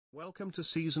Welcome to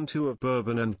Season 2 of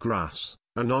Bourbon and Grass,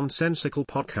 a nonsensical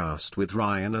podcast with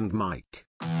Ryan and Mike.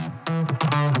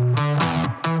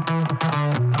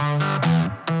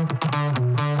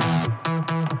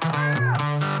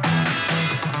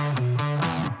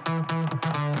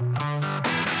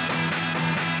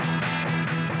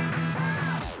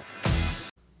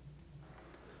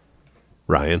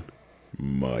 Ryan,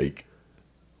 Mike.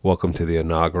 welcome to the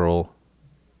inaugural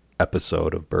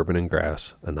episode of Bourbon and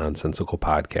Grass, a nonsensical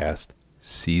podcast,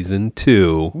 Season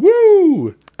 2,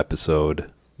 Woo!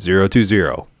 Episode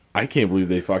 020, I can't believe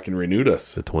they fucking renewed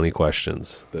us. the 20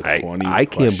 questions. The I 20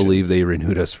 can't questions. believe they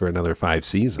renewed us for another 5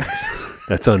 seasons.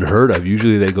 That's unheard of.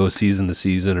 Usually they go season to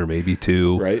season or maybe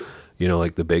 2. Right? You know,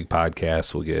 like the big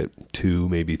podcasts will get 2,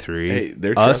 maybe 3. Hey,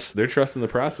 they're trusting the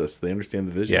process. They understand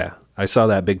the vision. Yeah. I saw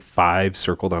that big 5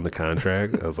 circled on the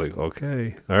contract. I was like,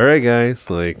 okay. All right, guys.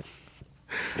 Like,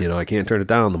 you know, I can't turn it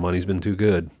down. The money's been too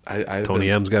good. Tony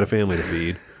M's got a family to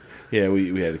feed. Yeah,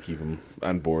 we had to keep hthem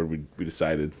on board. We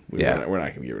decided we're not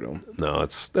going to get rid of them. No,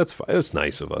 that's fine. It's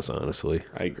nice of us, honestly.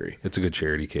 I agree. It's a good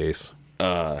charity case.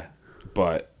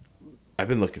 But I've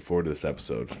been looking forward to this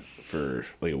episode for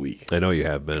like a week. I know you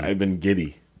have been. I've been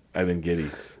giddy.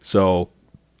 So,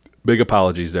 big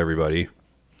apologies to everybody.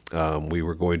 We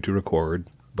were going to record,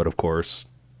 but of course,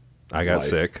 I got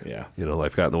sick. Yeah. You know,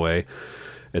 life got in the way.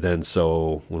 And then,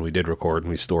 so when we did record and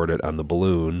we stored it on the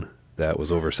balloon that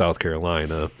was over South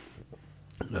Carolina,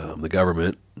 the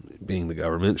government, being the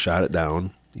government, shot it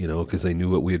down, you know, because they knew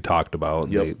what we had talked about.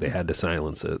 And Yep. they had to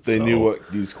silence it. They knew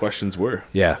what these questions were.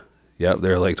 Yeah. Yep.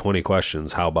 There are like 20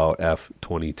 questions. How about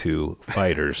F-22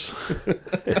 fighters?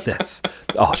 And that's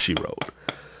all she wrote.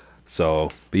 So,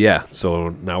 but yeah, so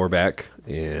now we're back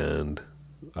and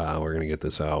we're going to get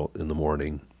this out in the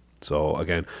morning. So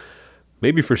again,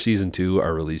 maybe for season 2,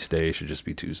 our release day should just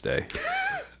be Tuesday.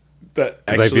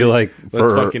 Because I feel like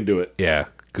let's fucking do it. Yeah.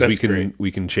 Because That's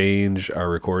we can change our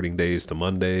recording days to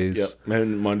Mondays. Yep.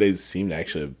 And Mondays seem to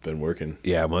actually have been working.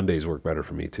 Yeah, Mondays work better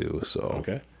for me too. So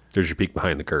Okay. there's your peek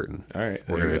behind the curtain. All right.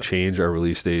 We're there going you to go. change our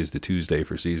release days to Tuesday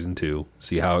for season 2.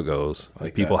 See how it goes. Like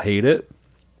If people that. hate it,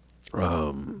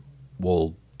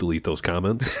 we'll delete those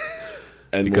comments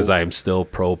And because I am still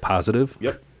pro positive.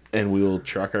 Yep. And we will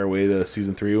truck our way to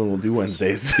season 3 and we'll do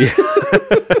Wednesdays.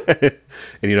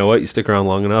 And you know what? You stick around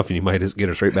long enough and you might just get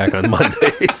us right back on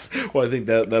Mondays. Well, I think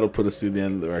that'll put us through the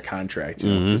end of our contract.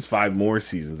 You know? There's 5 more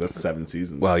seasons. That's 7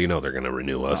 seasons. Well, you know they're going to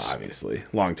renew us. Obviously.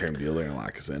 Long-term deal. They're going to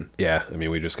lock us in. Yeah. I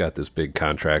mean, we just got this big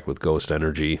contract with Ghost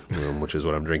Energy, which is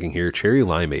what I'm drinking here. Cherry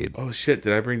Limeade. Oh, shit.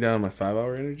 Did I bring down my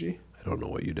 5-hour energy? I don't know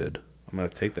what you did. I'm going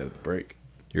to take that at the break.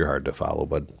 You're hard to follow,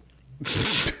 bud.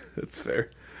 That's fair.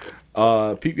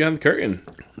 Peek behind the curtain.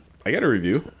 I got a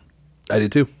review. I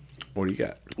did too. What do you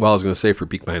got? Well, I was going to say for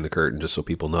peek behind the curtain, just so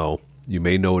people know, you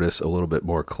may notice a little bit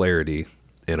more clarity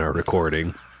in our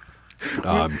recording.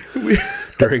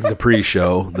 During the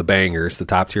pre-show, the bangers, the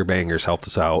top tier bangers helped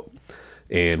us out.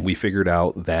 And we figured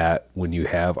out that when you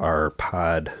have our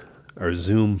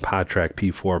Zoom PodTrack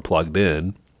P4 plugged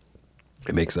in,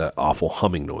 it makes an awful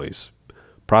humming noise.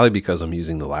 Probably because I'm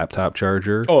using the laptop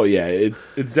charger. Oh, yeah. It's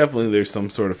definitely there's some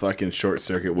sort of fucking short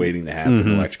circuit waiting to happen.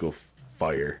 Electrical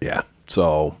fire. Yeah.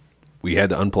 So we had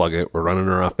to unplug it. We're running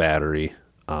her off battery.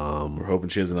 We're hoping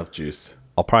she has enough juice.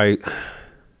 I'll probably...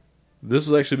 This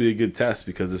will actually be a good test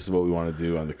because this is what we want to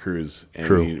do on the cruise. And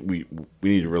True. we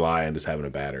need to rely on just having a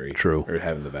battery. True. Or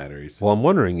having the batteries. Well, I'm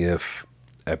wondering if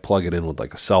I plug it in with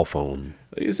like a cell phone.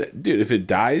 Like I said, dude, if it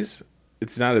dies,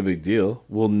 it's not a big deal.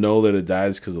 We'll know that it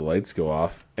dies because the lights go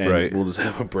off. And Right. we'll just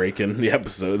have a break in the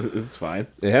episode. It's fine.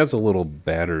 It has a little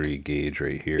battery gauge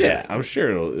right here. Yeah, I'm sure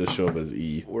it'll show up as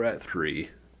E. We're at 3.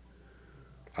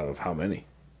 Out of how many?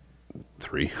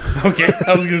 3. Okay,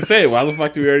 I was going to say, why the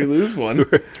fuck did we already lose one?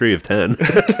 We're at 3 of 10.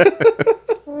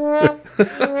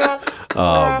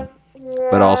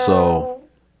 But also,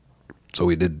 so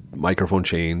we did microphone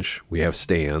change. We have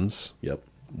stands, Yep.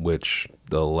 which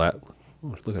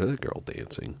look at that girl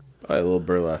dancing. All right, a little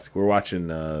burlesque. We're watching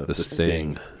the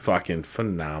Sting. Fucking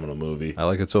phenomenal movie. I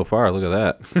like it so far. Look at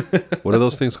that. What are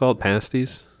those things called?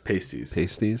 Pasties? Pasties.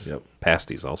 Pasties? Yep.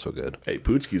 Pasties, also good. Hey,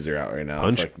 Poochkies are out right now.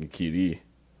 Punch. Fucking QD.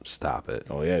 Stop it.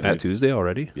 Oh, yeah, At dude. Tuesday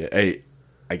already? Yeah, hey,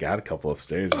 I got a couple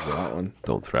upstairs if you want one.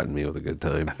 Don't threaten me with a good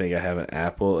time. I think I have an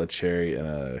apple, a cherry, and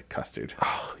a custard.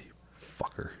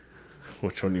 Fucker.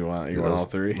 Which one you want? You want all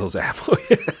 3? Those apples.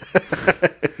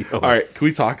 All right, can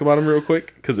we talk about them real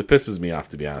quick? Because it pisses me off,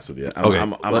 to be honest with you. Okay,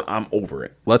 I'm over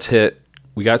it. Let's hit.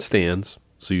 We got stands,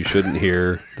 so you shouldn't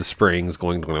hear the springs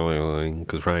going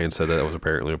because Ryan said that was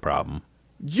apparently a problem.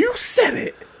 You said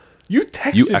it. You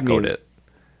texted me. You echoed it.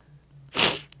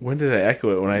 When did I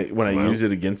echo it? When I use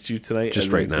it against you tonight? Just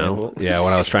as an right now. example? Yeah,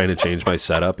 when I was trying to change my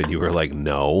setup and you were like,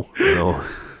 no. You know?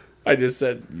 I just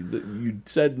said you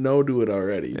said no to it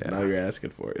already. Yeah. Now you're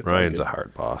asking for it. It's Ryan's a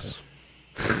hard boss.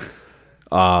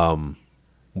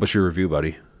 What's your review,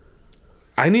 buddy?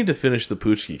 I need to finish the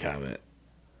Poochki comment.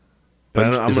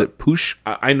 Is it Pooch?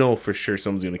 I know for sure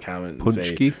someone's going to comment and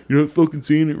Punchki? say, you're not fucking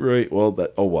saying it right. Well,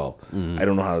 I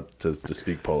don't know how to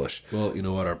speak Polish. Well, you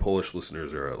know what? Our Polish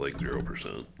listeners are at like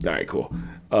 0%. All right, cool.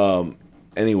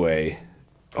 Anyway,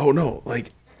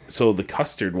 so the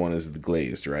custard one is the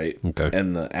glazed, right? Okay.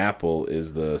 And the apple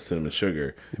is the cinnamon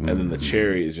sugar. And then the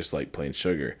cherry is just like plain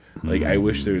sugar. Like, I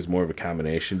wish there was more of a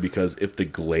combination, because if the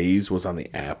glaze was on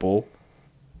the apple,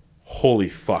 holy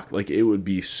fuck, like, it would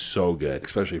be so good.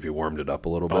 Especially if you warmed it up a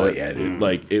little bit. Oh, yeah, dude.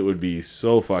 Like, it would be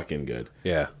so fucking good.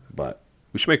 Yeah. But,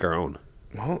 we should make our own.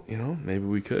 well, maybe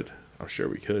we could. I'm sure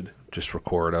we could. Just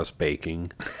record us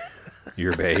baking.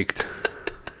 You're baked.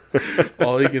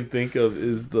 All you can think of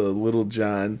is the Little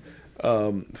John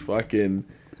fucking...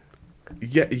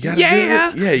 Yeah, you gotta do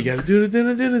it. Yeah, you gotta do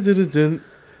it.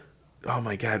 Oh,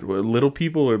 my God. Little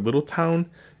People or Little Town,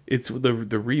 it's the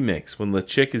remix when the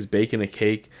chick is baking a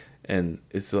cake, and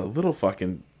it's a little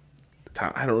fucking...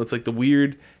 I don't know. It's like the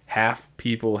weird half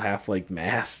people, half like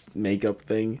mask makeup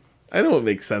thing. I know it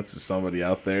makes sense to somebody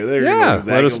out there. Yeah,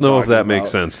 let us know if that makes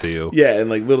sense to you. Yeah, and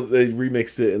like they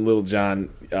remixed it, and Little John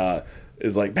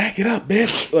is like, "Back it up,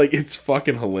 bitch!" Like, it's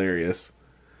fucking hilarious.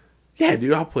 Yeah,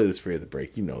 dude, I'll play this for you at the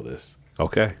break. You know this.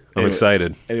 Okay, I'm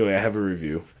excited. Anyway, I have a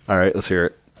review. All right, let's hear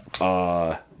it. What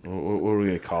are we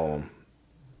gonna call him?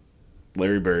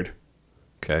 Larry Bird.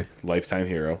 Okay. Lifetime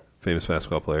hero. Famous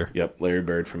basketball player. Yep, Larry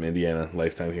Bird from Indiana,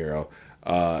 lifetime hero.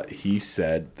 He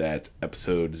said that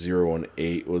episode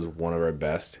 018 was one of our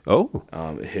best. Oh.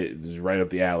 It hit right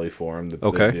up the alley for him, the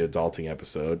adulting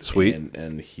episode. Sweet.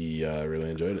 And he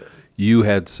really enjoyed it. You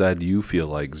had said you feel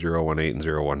like 018 and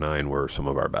 019 were some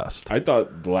of our best. I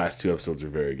thought the last two episodes were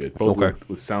very good. Both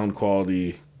with sound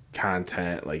quality,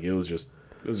 content. Like, it was just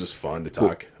fun to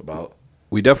talk about.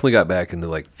 We definitely got back into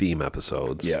like theme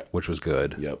episodes, which was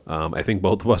good. Yep. I think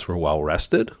both of us were well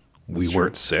rested. We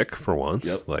weren't sick for once.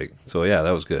 Yep. So yeah,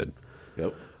 that was good.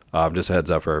 Yep. Just a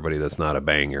heads up for everybody that's not a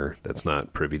banger, that's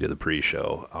not privy to the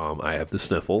pre-show. I have the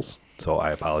sniffles, so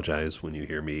I apologize when you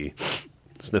hear me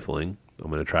sniffling. I'm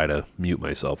going to try to mute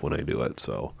myself when I do it,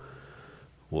 so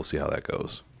we'll see how that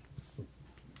goes.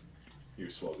 You're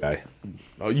a swell guy.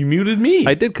 Oh, you muted me.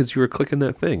 I did, because you were clicking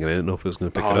that thing, and I didn't know if it was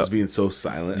going to pick it up. I was being so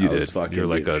silent. You I was did. You're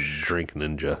like a drink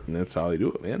ninja. And that's how I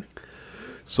do it, man.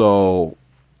 So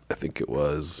I think it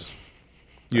was...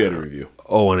 You had a review.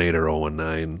 018 or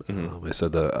 019. I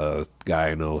said that a guy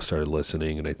I know started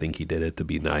listening, and I think he did it to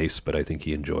be nice, but I think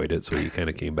he enjoyed it, so he kind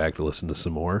of came back to listen to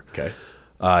some more. Okay.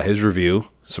 His review,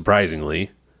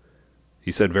 surprisingly,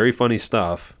 he said, very funny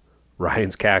stuff.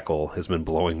 Ryan's cackle has been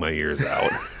blowing my ears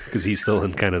out, because he's still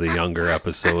in kind of the younger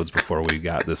episodes before we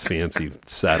got this fancy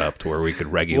setup to where we could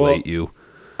regulate you.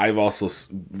 I've also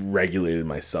regulated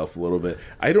myself a little bit.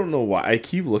 I don't know why. I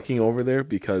keep looking over there,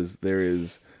 because there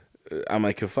is... on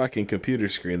my fucking computer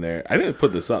screen there. I didn't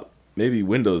put this up. Maybe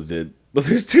Windows did. But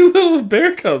there's two little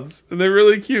bear cubs, and they're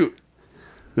really cute.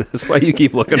 That's why you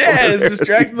keep looking over there. Yeah, it's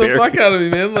distracting the fuck out of me,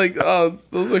 man. Like, oh,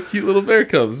 those are cute little bear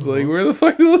cubs. Like, where the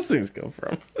fuck do those things come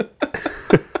from?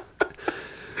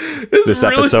 This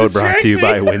really episode brought to you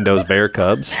by Windows Bear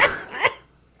Cubs.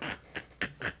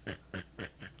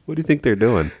 What do you think they're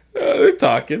doing? They're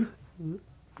talking.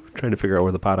 Trying to figure out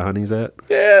where the pot of honey's at?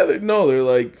 Yeah, they're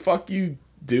like, fuck you,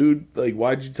 dude. Like,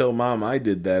 why'd you tell Mom I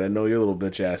did that? I know your little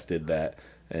bitch ass did that.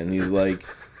 And he's like,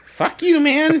 fuck you,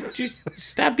 man. Just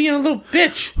stop being a little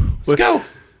bitch. Let's go.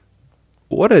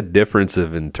 What a difference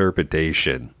of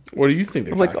interpretation. What do you think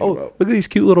they're talking about? Look at these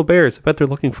cute little bears. I bet they're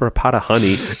looking for a pot of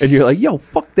honey. And you're like, yo,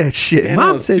 fuck that shit. Yeah,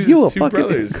 Mom said you a fucking...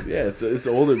 brothers. Yeah, it's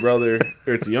an older brother,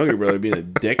 or it's a younger brother being a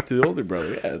dick to the older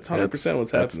brother. Yeah, it's 100%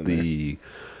 what's happening.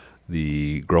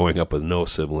 The growing up with no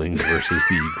siblings versus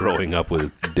the growing up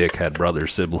with dickhead brother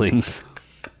siblings.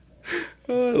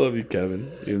 Oh, I love you, Kevin.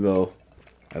 Even though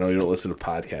I know you don't listen to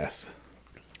podcasts.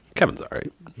 Kevin's all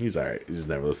right. He's all right. He just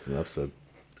never listened to an episode.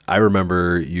 I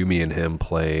remember you, me, and him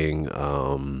playing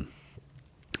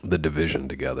The Division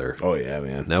together. Oh, yeah,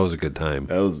 man. That was a good time.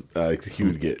 That was he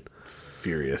would get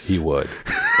furious. He would.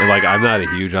 And, like, I'm not a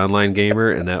huge online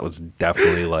gamer, and that was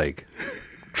definitely, like...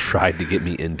 tried to get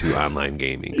me into online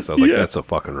gaming. So I was like, that's a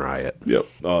fucking riot. Yep.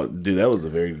 Oh, dude, that was a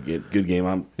very good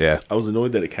game. I was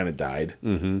annoyed that it kind of died.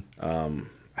 Mm-hmm.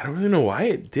 I don't really know why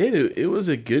it did. It was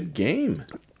a good game.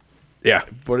 Yeah.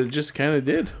 But it just kind of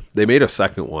did. They made a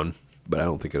second one, but I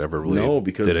don't think it ever really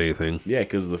did anything. Yeah,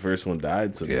 because the first one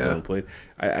died, so Yeah. no one played.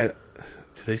 Did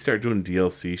they start doing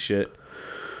DLC shit?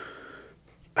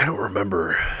 I don't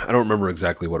remember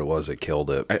exactly what it was that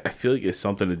killed it. I feel like it's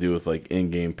something to do with like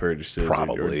in-game purchases or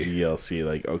Probably. DLC.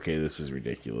 Like, okay, this is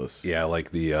ridiculous. Yeah,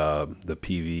 like the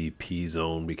PvP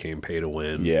zone became pay to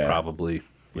win. Yeah. Probably.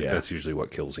 Like Yeah. that's usually what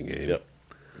kills a game. Yep.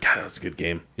 God, that's a good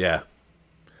game. Yeah.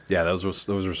 Yeah, those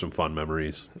were some fun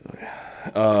memories.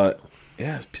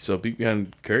 Yeah. So Peek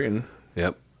Behind the Curtain.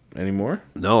 Yep. Any more?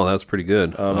 No, that's pretty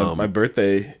good. My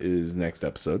birthday is next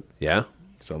episode, Yeah,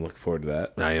 so I'm looking forward to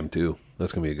that. I am too.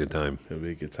 That's gonna be a good time. It'll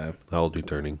be a good time. How old are you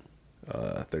turning?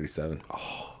 37.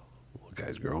 Little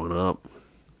guy's growing up.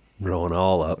 Growing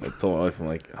all up. I told my wife, I'm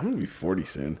like, I'm gonna be 40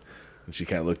 soon, and she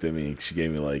kind of looked at me. And she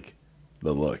gave me like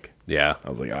the look. Yeah. I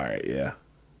was like, all right, yeah,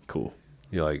 cool.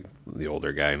 You're like the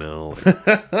older guy now.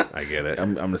 Like, I get it.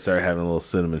 I'm gonna start having a little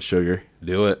cinnamon sugar.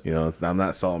 Do it. You know, I'm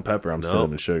not salt and pepper. I'm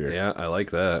cinnamon sugar. Yeah, I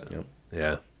like that. Yep.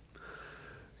 Yeah.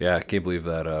 Yeah, I can't believe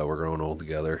that we're growing old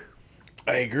together.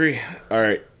 I agree. All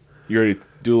right, you ready to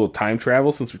do a little time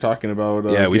travel since we're talking about?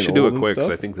 Yeah, we getting should do old it and quick because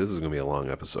stuff? I think this is going to be a long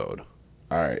episode.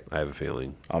 All right, I have a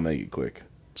feeling. I'll make it quick.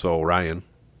 So, Ryan,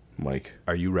 Mike,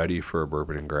 are you ready for a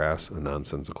Bourbon and Grass, a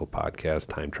nonsensical podcast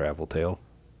time travel tale?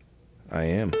 I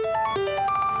am.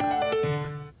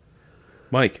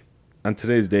 Mike, on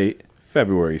today's date,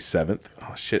 February 7th.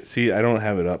 Oh, shit. See, I don't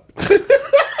have it up.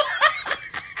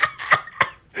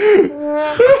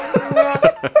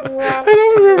 I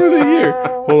don't remember the year.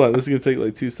 Hold on. This is going to take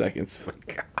like 2 seconds.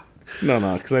 No,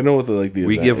 because I know what the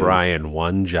We event give is. Ryan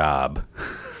one job,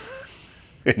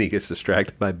 and he gets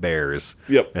distracted by bears.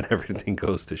 Yep. And everything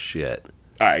goes to shit.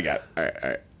 All right, I got it. All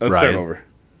right. Let's start Ryan. over.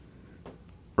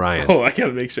 Ryan, Oh, I got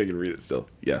to make sure I can read it still.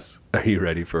 Yes. are you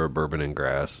ready for a Bourbon and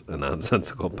Grass, a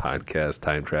nonsensical podcast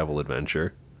time travel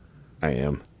adventure? I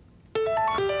am.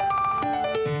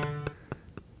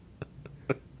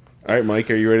 All right,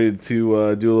 Mike, are you ready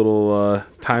to do a little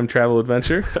time travel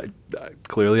adventure?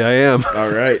 Clearly, I am.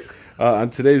 All right. On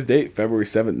today's date, February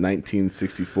 7th,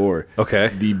 1964, Okay.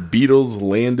 the Beatles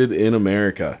landed in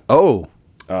America. Oh,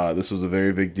 This was a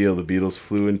very big deal. The Beatles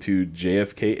flew into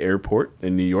JFK Airport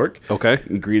in New York okay.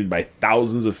 and greeted by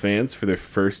thousands of fans for their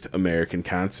first American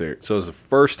concert. So it's the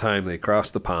first time they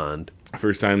crossed the pond.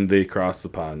 First time they crossed the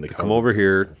pond. They Come over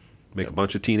here, make a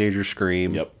bunch of teenagers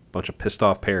scream. Yep. Bunch of pissed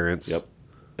off parents. Yep.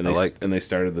 And I they like- and they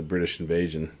started the British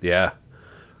invasion. Yeah.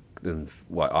 And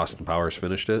what, Austin Powers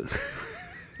finished it?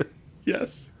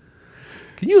 Yes.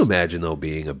 Can you imagine, though,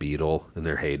 being a Beatle in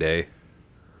their heyday?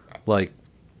 Like,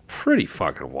 pretty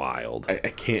fucking wild. I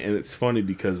can't, and it's funny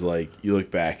because like you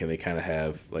look back and they kind of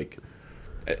have like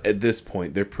at this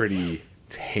point they're pretty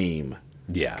tame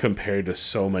Yeah. compared to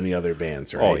so many other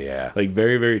bands, right? Oh, yeah. Like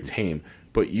very, very tame.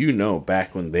 But you know,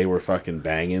 back when they were fucking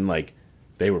banging, like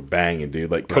they were banging,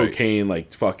 dude. Like Right. cocaine,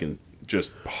 like fucking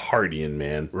just partying,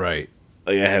 man. Right.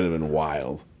 Like it had been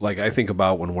wild. Like, I think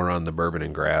about when we're on the Bourbon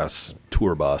and Grass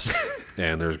tour bus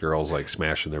and there's girls, like,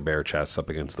 smashing their bare chests up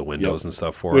against the windows Yep. and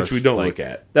stuff for Which us. we don't Like, look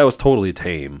at. That was totally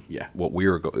tame. Yeah. What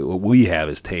we have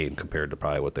is tame compared to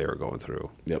probably what they were going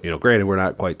through. Yep. You know, granted, we're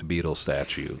not quite the Beatles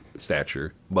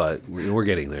stature, but we're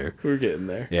getting there. We're getting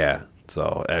there. Yeah.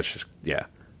 So that's just, yeah.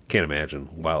 Can't imagine.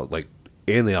 Wow. Like,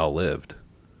 and they all lived.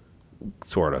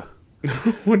 Sort of.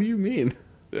 What do you mean?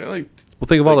 They're like, Well,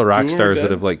 think of all the Like, rock two were stars that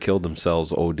dead? have, like, killed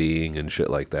themselves ODing and shit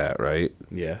like that, right?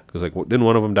 yeah. Because, like, didn't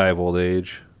one of them die of old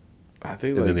age? I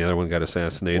think And like then the other one got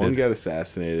assassinated? one got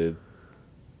assassinated.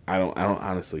 I don't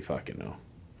honestly fucking know.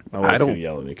 My wife's don't- gonna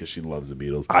yell at me because she loves the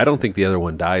Beatles. I don't think the other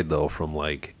one died, though, from,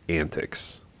 like,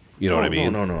 antics. You know what I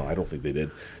mean? No. I don't think they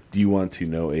did. Do you want to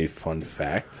know a fun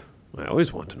fact? I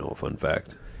always want to know a fun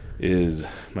fact. Is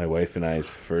my wife and I's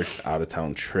first out of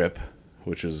town trip,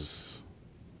 which is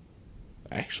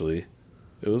actually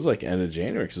it was like end of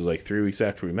January because it was like 3 weeks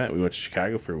after we met. We went to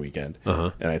Chicago for a weekend,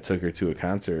 Uh-huh. and I took her to a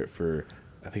concert for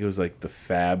I think it was like the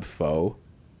Fab Four.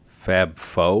 Fab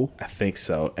Foe? I think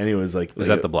so. And it was like Is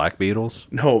that the Black Beatles?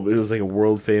 no? It was like a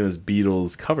world famous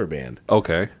Beatles cover band,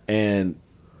 Okay. and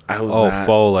I was Oh, not,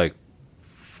 faux, like,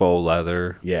 faux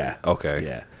leather? yeah, Okay.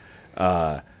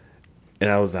 yeah. And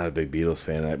I was not a big Beatles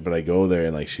fan, but I go there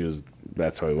and like she was.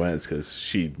 That's why we went. It's because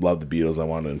she loved the Beatles. I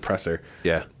wanted to impress her.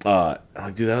 Yeah. I'm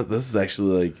like, dude, this is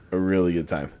actually like a really good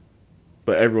time.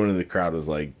 But everyone in the crowd was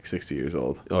like 60 years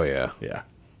old. Oh, yeah. Yeah.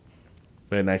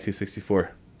 But in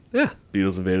 1964, Yeah.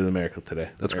 Beatles invaded America today.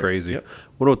 That's Or- crazy. Yep.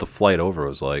 Wonder what the flight over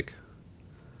was like.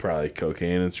 Probably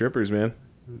cocaine and strippers, man.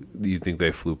 Do you think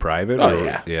they flew private? Oh, or,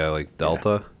 yeah. Yeah, like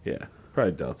Delta? Yeah.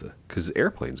 Probably Delta. Because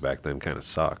airplanes back then kind of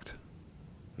sucked.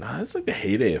 No, that's like the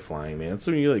heyday of flying, man. That's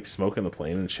when you like smoke on the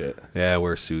plane and shit. Yeah,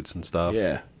 wear suits and stuff.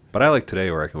 Yeah. But I like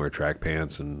today where I can wear track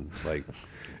pants and like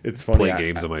It's funny. play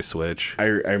games on my Switch. I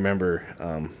remember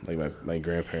like my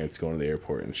grandparents going to the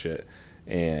airport and shit,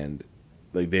 and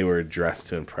like they were dressed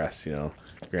to impress.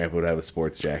 Grandpa would have a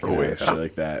sports jacket and shit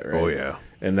like that. Right? Oh yeah.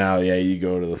 And now, you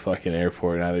go to the fucking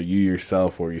airport, and either you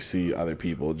yourself or you see other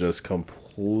people just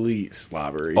complete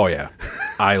slobbery. Oh yeah.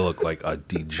 I look like a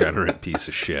degenerate piece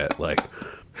of shit. Like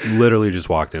literally just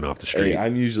walked in off the street. Hey,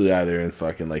 I'm usually either in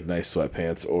fucking like nice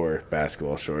sweatpants or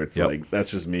basketball shorts. Yep. Like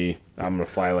that's just me. I'm gonna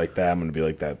fly like that. I'm gonna be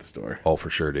like that at the store. Oh, for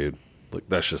sure, dude. Like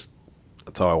that's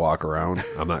how I walk around.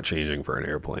 I'm not changing for an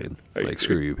airplane. Like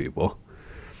screw you people.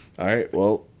 All right.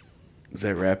 Well, does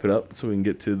that wrap it up so we can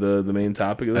get to the main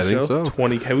topic of the show? I think so.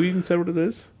 20. Have we even said what it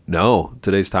is? No,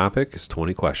 today's topic is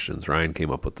 20 questions. Ryan came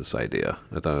up with this idea.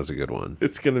 I thought it was a good one.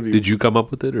 It's gonna be. Did you come up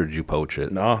with it or did you poach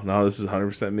it? No. This is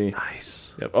 100% me.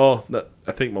 Nice. Yep. Oh,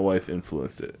 I think my wife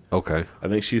influenced it. Okay. I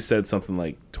think she said something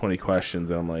like 20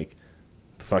 questions, and I'm like,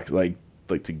 the fuck, like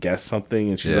to guess something,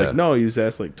 and she's like, no, you just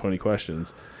asked like 20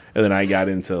 questions, and then I got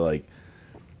into like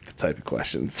the type of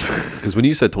questions. Because when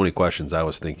you said 20 questions, I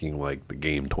was thinking like the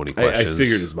game 20 questions. I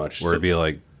figured as much. Where it'd be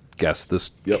like, guess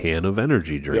this can of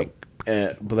energy drink.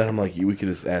 Yep. But then I'm like, we could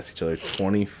just ask each other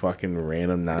 20 fucking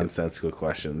random nonsensical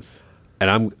questions. And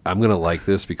I'm gonna like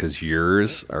this because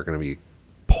yours are gonna be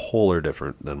polar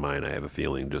different than mine. I have a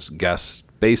feeling. Just guess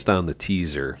based on the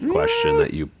teaser question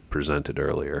that you presented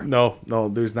earlier. No,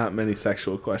 there's not many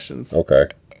sexual questions. Okay.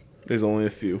 There's only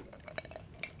a few.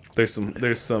 There's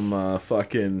some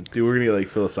fucking dude. We're gonna get like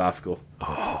philosophical.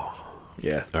 Oh.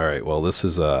 Yeah. All right. Well, this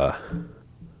is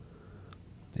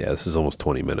this is almost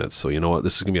 20 minutes. So you know what?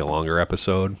 This is gonna be a longer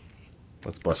episode.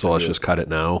 Let's just cut it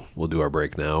now. We'll do our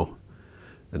break now,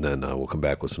 and then we'll come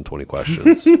back with some 20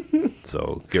 questions.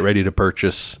 So get ready to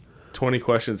purchase 20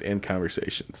 questions and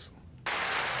conversations.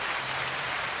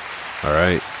 All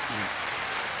right.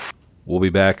 We'll be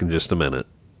back in just a minute.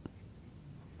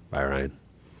 Bye, Ryan.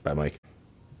 Bye, Mike.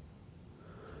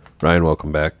 Ryan,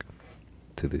 welcome back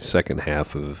to the second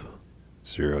half of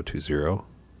 020.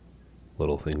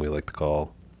 Little thing we like to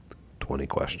call 20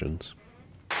 questions.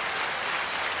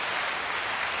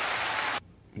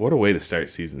 What a way to start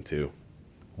season 2.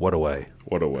 What a way.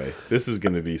 What a way. This is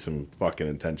going to be some fucking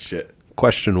intense shit.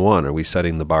 Question 1, are we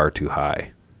setting the bar too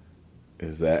high?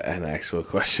 Is that an actual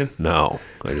question? No.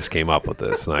 I just came up with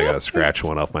this, and I got to scratch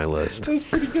one off my list. That's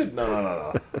pretty good.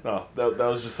 No. That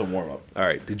was just a warm-up. All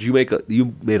right. Did you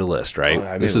you made a list, right?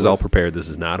 I made this a is all list. prepared. This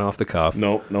is not off the cuff.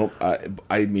 Nope.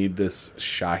 I made this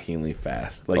shockingly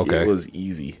fast. Like, Okay. It was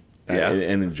easy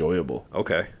and enjoyable.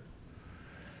 Okay.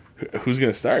 Who's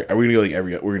going to start? Are we going to go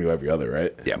we're going to go every other,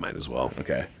 right? Yeah, might as well.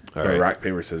 Okay. All right. Rock,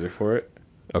 paper, scissors for it?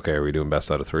 Okay, are we doing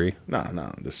best out of 3?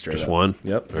 No. Just straight Just up. one?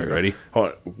 Yep. All right, ready?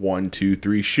 Hold on. 1, 2,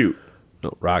 3, shoot.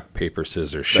 No, rock, paper,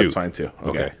 scissors, shoot. That's fine, too.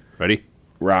 Okay. Ready?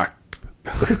 Rock.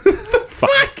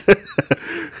 Fuck.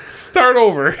 Start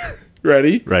over.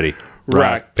 Ready? Ready.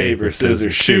 Rock, paper,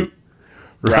 scissors, shoot.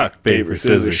 Rock, paper,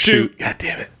 scissors, shoot. God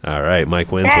damn it. All right,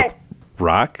 Mike wins with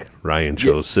rock. Ryan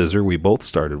chose scissor. We both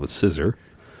started with scissor.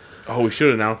 Oh, we should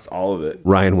have announced all of it.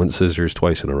 Ryan went scissors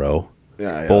twice in a row.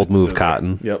 Yeah. Bold move scissors.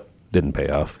 cotton. Yep. Didn't pay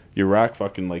off. Your rock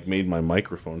fucking like made my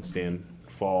microphone stand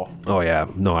fall. Oh, yeah.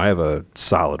 No, I have a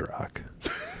solid rock.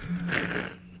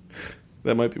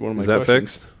 That might be one of my Is that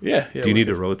questions. fixed? Yeah. Do you need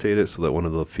to rotate it so that one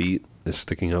of the feet is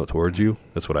sticking out towards you?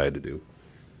 That's what I had to do.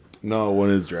 No, one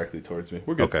is directly towards me.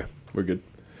 We're good. Okay. We're good.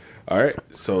 All right.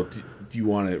 So do you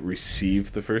want to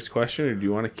receive the first question or do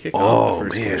you want to kick off the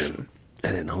first question? I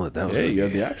didn't know that was Yeah, gonna you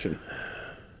have be- the option.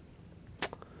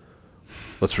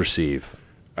 Let's receive.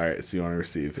 All right. So you want to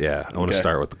receive. Yeah, I want to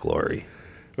start with the glory.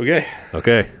 Okay.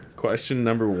 Okay. Question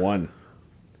number 1.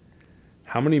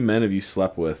 How many men have you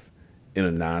slept with in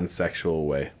a non-sexual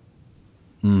way?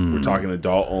 We're talking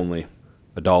adult only.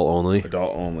 Adult only.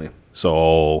 Adult only.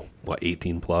 So, what,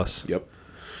 18 plus? Yep.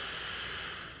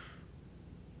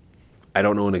 I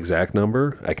don't know an exact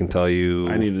number. I can tell you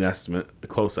I need an estimate, a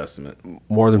close estimate.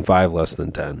 more than 5, less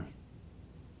than 10.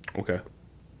 Okay.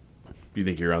 You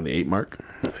think you're around the 8 mark?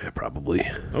 Yeah, probably.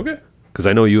 Okay. Because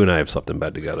I know you and I have slept in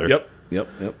bed together. Yep.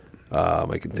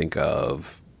 I can think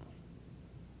of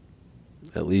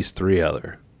at least 3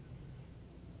 other.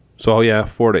 So, yeah,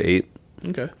 4 to 8.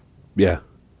 Okay. Yeah.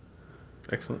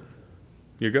 Excellent.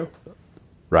 Here you go.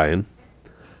 Ryan,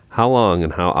 how long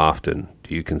and how often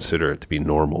do you consider it to be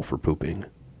normal for pooping?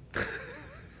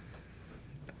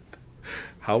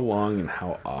 How long and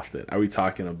how often? Are we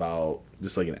talking about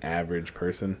just like an average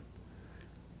person?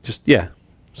 Just, yeah.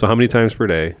 So how many times per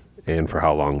day and for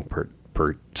how long per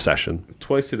session?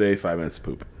 Twice a day, 5 minutes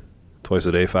poop. Twice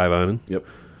a day, 5 on? Yep.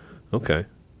 Okay.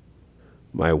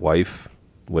 My wife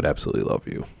would absolutely love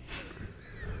you.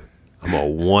 I'm a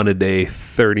 1 a day,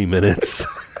 30 minutes.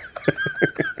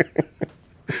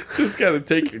 Just got to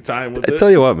take your time with it. I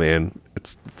tell you what, man,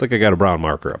 it's like I got a brown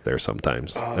marker up there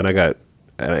sometimes, and I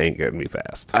ain't getting me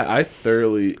fast. I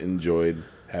thoroughly enjoyed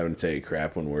having to take a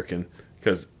crap when working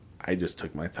because I just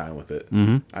took my time with it.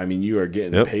 Mm-hmm. I mean, you are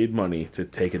getting paid money to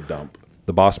take a dump.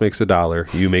 The boss makes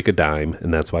 $1, you make a dime,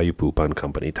 and that's why you poop on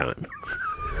company time.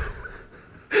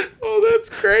 Oh, that's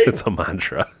great. It's a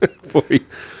mantra for you.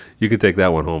 You can take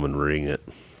that one home and ring it.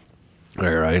 All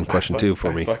right, Ryan, question 2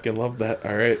 for me. I fucking love that.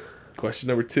 All right, question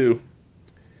number 2.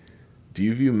 Do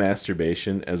you view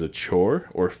masturbation as a chore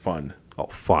or fun? Oh,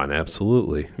 fun,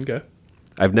 absolutely. Okay.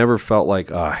 I've never felt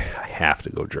like, I have to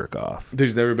go jerk off.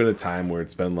 There's never been a time where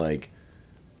it's been like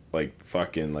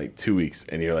fucking like 2 weeks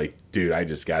and you're like, dude, I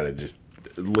just gotta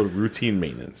a little routine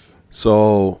maintenance.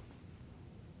 So,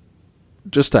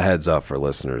 just a heads up for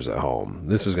listeners at home.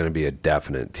 This is going to be a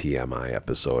definite TMI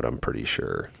episode, I'm pretty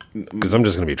sure. Because I'm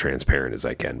just going to be transparent as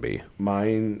I can be.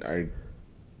 Mine are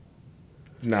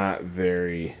not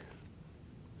very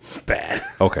bad.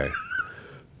 Okay.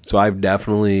 So I've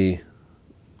definitely...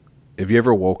 Have you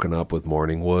ever woken up with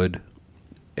morning wood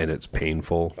and it's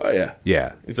painful? Oh, yeah.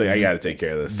 Yeah. It's like, I got to take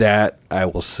care of this. That, I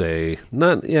will say,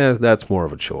 that's more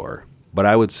of a chore. But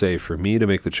I would say for me to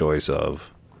make the choice of,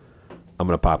 I'm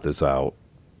going to pop this out,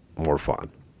 more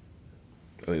fun.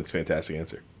 I think it's a fantastic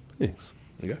answer. Thanks.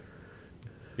 Okay.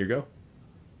 Here you go.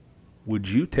 Would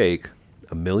you take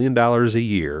 $1 million a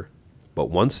year, but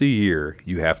once a year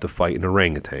you have to fight an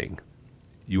orangutan?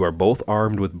 You are both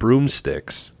armed with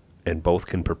broomsticks, and both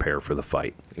can prepare for the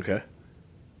fight. Okay.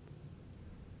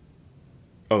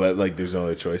 Oh, that like there's no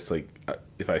other choice. Like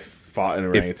if I fought an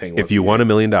orangutan, if you won $1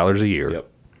 million a year, yep,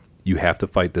 you have to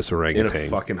fight this orangutan in a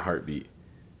fucking heartbeat.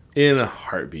 In a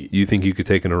heartbeat. You think you could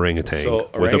take an orangutan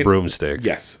with a broomstick?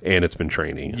 Yes. And it's been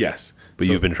training. Yes. But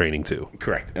you've been training too.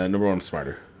 Correct. Number one, I'm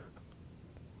smarter.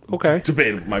 Okay.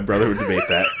 Debate. My brother would debate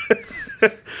that.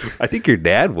 I think your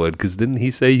dad would, because didn't he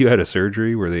say you had a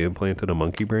surgery where they implanted a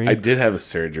monkey brain? I did have a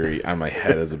surgery on my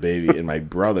head as a baby, and my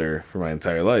brother, for my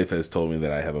entire life, has told me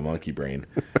that I have a monkey brain.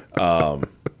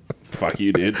 Fuck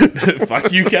you, dude.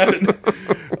 Fuck you, Kevin.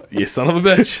 You son of a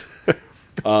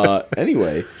bitch.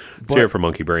 Anyway. Let's hear it for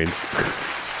monkey brains.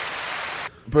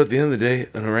 But at the end of the day,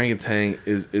 an orangutan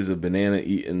is a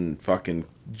banana-eating fucking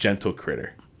gentle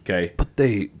critter. Okay,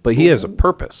 but he has a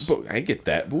purpose. But I get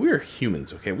that. But we're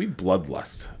humans, okay? We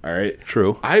bloodlust, all right?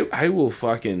 True. I will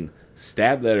fucking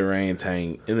stab that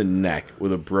orangutan in the neck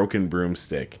with a broken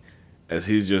broomstick as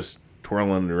he's just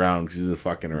twirling it around because he's a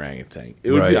fucking orangutan.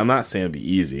 It would be. I'm not saying it'd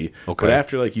be easy, okay. But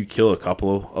after like you kill a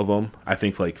couple of them, I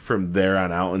think like from there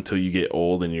on out until you get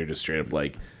old and you're just straight up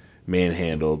like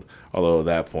manhandled. Although at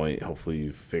that point, hopefully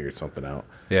you've figured something out.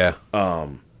 Yeah.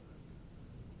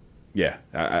 Yeah,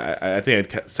 I think I'd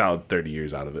cut solid 30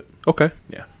 years out of it. Okay.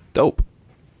 Yeah. Dope.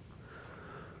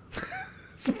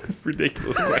 It's a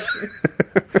ridiculous question.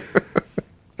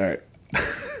 All right.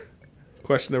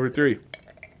 Question number 3.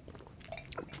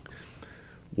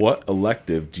 What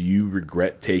elective do you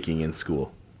regret taking in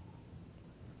school?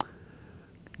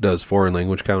 Does foreign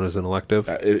language count as an elective?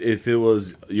 If it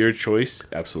was your choice,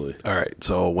 absolutely. All right.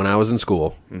 So when I was in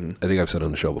school, I think I've said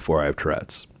on the show before, I have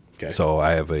Tourette's. Okay. So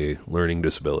I have a learning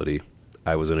disability.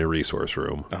 I was in a resource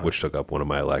room, which took up one of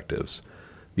my electives.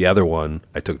 The other one,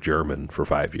 I took German for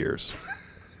 5 years.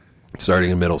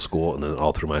 Starting in middle school and then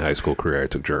all through my high school career, I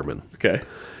took German. Okay.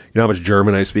 You know how much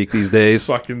German I speak these days?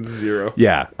 Fucking zero.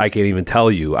 Yeah, I can't even tell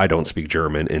you I don't speak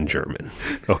German in German.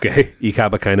 Okay? Ich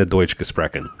habe keine Deutsch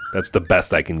gesprochen. That's the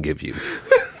best I can give you.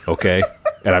 Okay?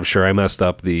 And I'm sure I messed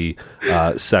up the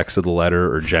sex of the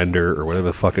letter or gender or whatever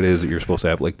the fuck it is that you're supposed to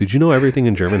have. Like, did you know everything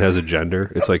in German has a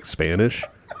gender? It's like Spanish.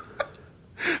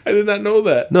 I did not know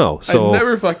that. No, so I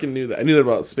never fucking knew that. I knew that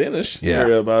about Spanish. Yeah.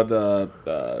 Or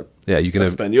about yeah, you can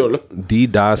Espanol. have die,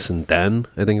 das, and den,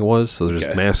 I think it was. So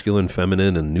there's masculine,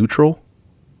 feminine, and neutral.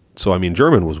 So, I mean,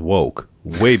 German was woke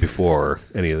way before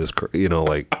any of this, you know,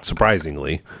 like,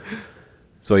 surprisingly.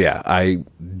 So, yeah, I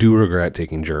do regret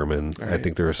taking German. Right. I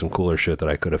think there was some cooler shit that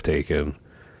I could have taken.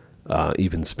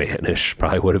 Even Spanish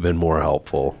probably would have been more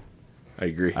helpful. I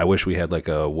agree. I wish we had, like,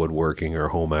 a woodworking or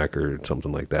home ec or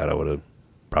something like that. I would have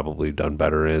probably done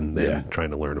better in than trying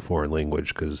to learn a foreign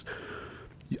language, because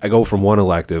I go from one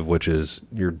elective, which is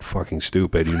you're fucking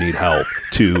stupid, you need help,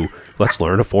 to let's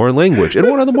learn a foreign language, and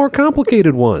one of the more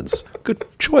complicated ones. Good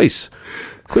choice.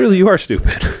 Clearly you are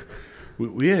stupid.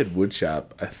 We had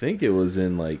woodshop. I think it was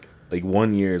in like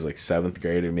 1 year is like 7th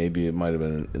grade, or maybe it might have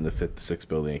been in the 5th, 6th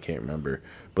building. I can't remember,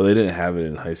 but they didn't have it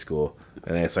in high school,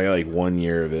 and it's like 1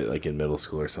 year of it like in middle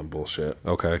school or some bullshit.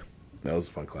 Okay. That was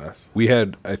a fun class. We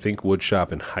had, I think,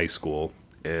 woodshop in high school.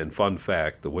 And fun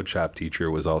fact, the woodshop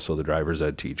teacher was also the driver's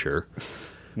ed teacher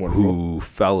who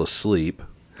fell asleep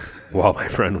while my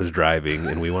friend was driving,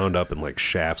 and we wound up in like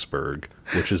Shaftesbury,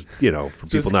 which is, for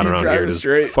people not around here, it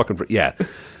is fucking, yeah.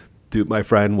 Dude, my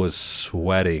friend was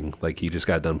sweating like he just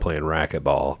got done playing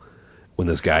racquetball when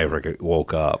this guy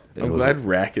woke up. I'm glad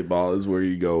racquetball is where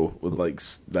you go with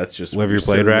that's just... Have you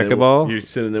played racquetball? You're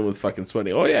sitting there with fucking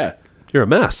sweating. Oh, yeah. You're a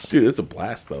mess. Dude, it's a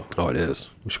blast, though. Oh, it is.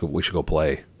 We should go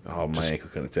play. Oh, my ankle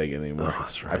couldn't take it anymore. Oh,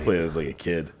 that's right. I played as like a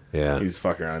kid. Yeah. He was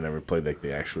fucking around. I never played like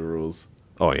the actual rules.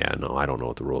 Oh, yeah. No, I don't know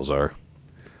what the rules are.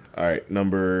 All right,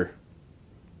 number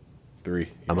 3.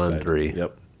 I'm on 3.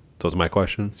 Yep. Those are my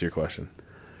questions? It's your question.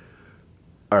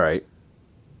 All right.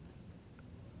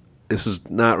 This is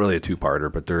not really a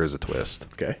two-parter, but there is a twist.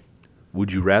 Okay.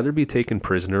 Would you rather be taken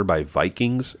prisoner by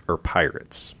Vikings or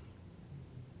pirates?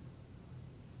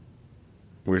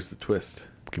 Where's the twist?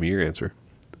 Give me your answer.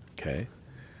 Okay.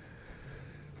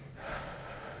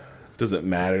 Does it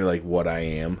matter like what I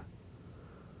am?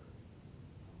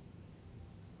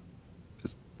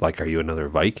 Like, are you another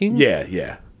Viking? Yeah,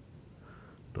 yeah.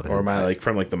 No, Or am I like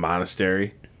from like the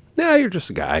monastery? Nah, you're just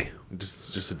a guy.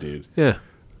 Just a dude. Yeah.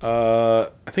 I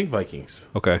think Vikings.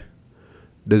 Okay.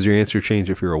 Does your answer change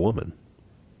if you're a woman?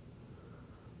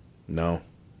 No.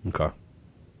 Okay.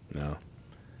 No.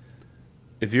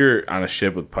 If you're on a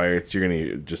ship with pirates, you're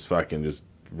gonna just fucking just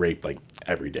rape like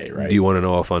every day, right? Do you want to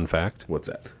know a fun fact? What's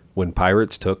that? When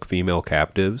pirates took female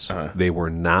captives, they were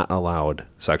not allowed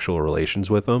sexual relations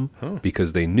with them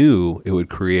because they knew it would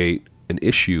create an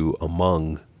issue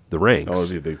among the ranks. Oh, it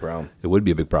would be a big problem. It would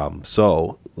be a big problem.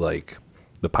 So, like,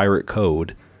 the pirate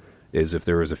code is if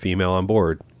there was a female on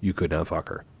board, you could not fuck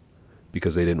her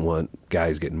because they didn't want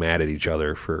guys getting mad at each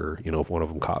other for, if one of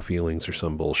them caught feelings or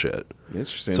some bullshit.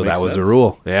 Interesting. So that was the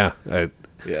rule. Yeah.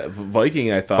 Yeah,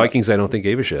 Viking, I thought. Vikings, I don't think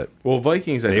gave a shit. Well,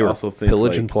 Vikings, They also think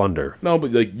pillage like, and plunder. No, but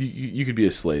like you could be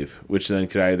a slave, which then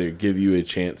could either give you a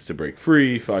chance to break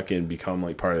free, fucking become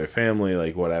like part of their family,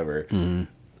 like whatever. Mm-hmm.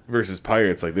 Versus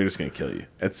pirates, like they're just gonna kill you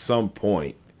at some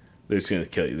point. They're just gonna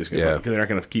kill you. Because they're not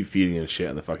gonna keep feeding you and shit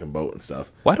on the fucking boat and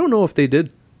stuff. Well, I don't know if they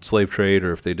did slave trade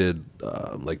or if they did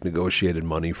like negotiated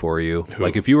money for you. Who?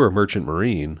 Like if you were a merchant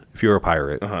marine, if you were a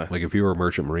pirate, like if you were a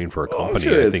merchant marine for a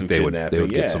company, I think they would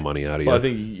get some money out of you. Well, I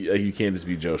think you can't just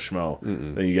be Joe Schmo.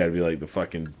 Then you got to be like the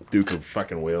fucking Duke of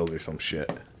fucking Wales or some shit.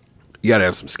 You got to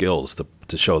have some skills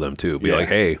to show them too. Be like,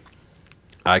 hey,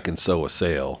 I can sew a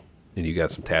sail, and you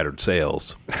got some tattered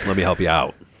sails. Let me help you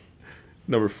out.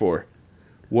 Number 4,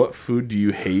 what food do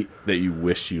you hate that you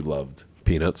wish you loved?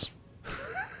 Peanuts.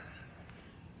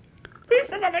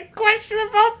 There's another question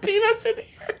about peanuts in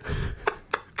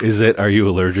here. Are you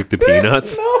allergic to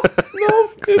peanuts? No.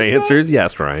 My answer is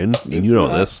yes, Ryan. You know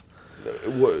this.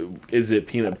 Is it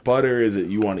peanut butter? Is it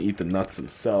you want to eat the nuts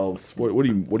themselves? What do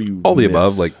you all the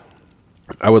above? Like,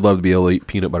 I would love to be able to eat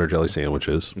peanut butter jelly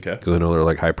sandwiches. Okay. Because I know they're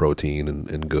like high protein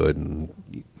and good,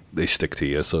 and they stick to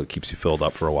you, so it keeps you filled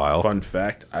up for a while. Fun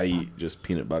fact: I eat just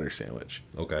peanut butter sandwich.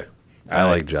 Okay. I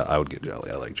would get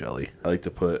jelly. I like jelly. I like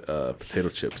to put potato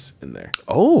chips in there.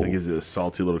 Oh. It gives it a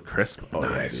salty little crisp. Oh,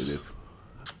 nice. Yeah, dude, it's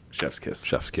chef's kiss.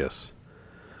 Chef's kiss.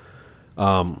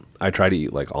 I try to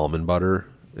eat like almond butter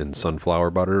and sunflower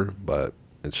butter, but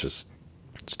it's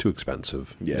too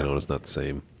expensive. Yeah. It's not the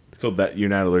same. So that you're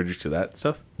not allergic to that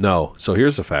stuff? No. So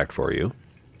here's a fact for you.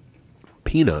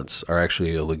 Peanuts are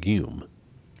actually a legume.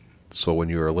 So when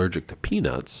you're allergic to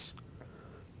peanuts,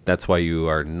 that's why you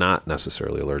are not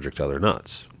necessarily allergic to other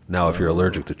nuts. Now, if you're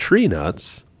allergic to tree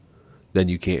nuts, then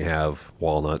you can't have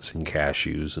walnuts and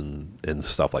cashews and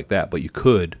stuff like that. But you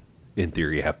could, in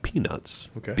theory, have peanuts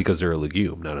because they're a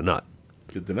legume, not a nut.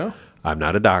 Good to know. I'm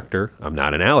not a doctor. I'm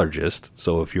not an allergist.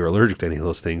 So if you're allergic to any of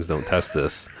those things, don't test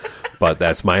this. But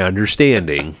that's my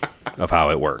understanding of how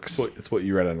it works. It's what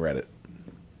you read on Reddit.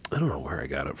 I don't know where I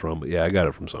got it from, but yeah, I got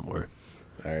it from somewhere.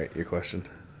 All right, your question.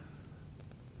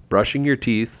 Brushing your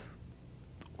teeth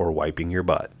or wiping your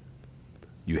butt.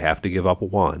 You have to give up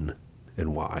one,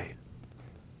 and why?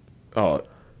 Oh,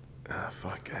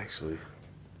 fuck, actually.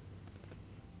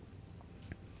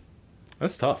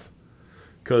 That's tough.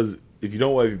 Because if you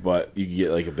don't wipe your butt, you can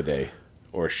get like a bidet.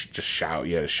 Or just shower.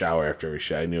 You had a shower after every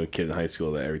shit. I knew a kid in high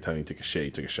school that every time he took a shit,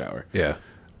 he took a shower. Yeah.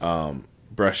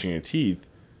 Brushing your teeth,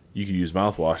 you can use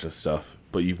mouthwash and stuff,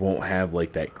 but you won't have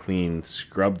like that clean,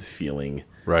 scrubbed feeling.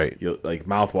 Right. Like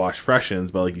mouthwash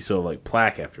freshens, but like you still have like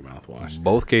plaque after mouthwash.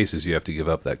 Both cases, you have to give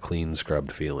up that clean,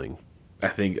 scrubbed feeling. I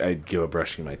think I'd give up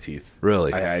brushing my teeth.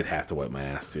 Really? I'd have to wipe my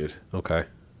ass, dude. Okay.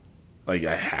 Like,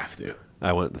 I have to.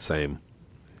 I went the same.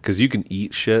 Because you can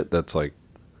eat shit that's like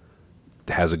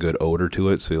has a good odor to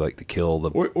it, so you like to kill the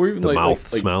or even the like mouth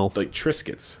smell. like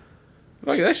Triscuits.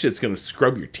 Like that shit's gonna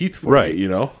scrub your teeth for Right. you, you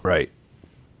know. Right.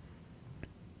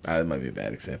 That might be a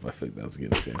bad example. I think that was a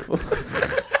good example.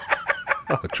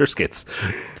 Oh, Triscuits.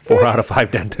 4 out of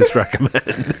 5 dentists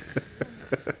recommend.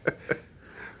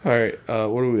 All right,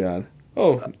 what are we on?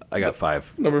 Oh, I got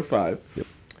 5. number 5. Yep.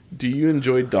 Do you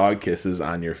enjoy dog kisses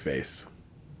on your face?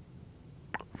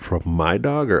 From my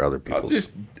dog or other people's?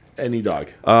 Just any dog.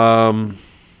 I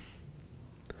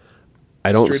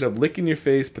don't. Straight up licking your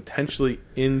face, potentially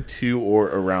into or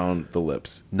around the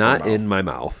lips. Not or mouth. in my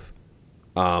mouth.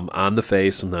 On the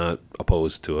face, I'm not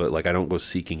opposed to it. Like, I don't go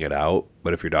seeking it out.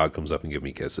 But if your dog comes up and give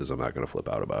me kisses, I'm not going to flip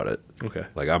out about it. Okay.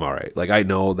 Like, I'm all right. Like, I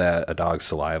know that a dog's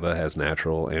saliva has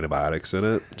natural antibiotics in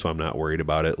it, so I'm not worried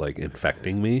about it, like,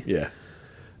 infecting me. Yeah.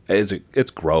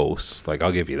 It's gross. Like,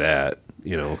 I'll give you that,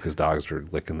 you know, because dogs are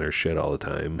licking their shit all the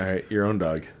time. All right, your own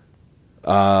dog.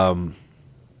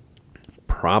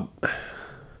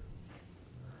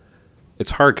 It's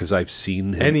hard because I've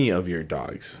seen him. Any of your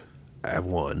dogs. I have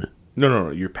one. No,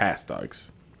 your past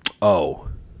dogs. Oh.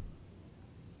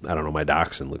 I don't know. My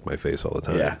dachshund licked my face all the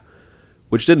time. Yeah.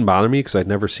 Which didn't bother me because I'd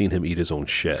never seen him eat his own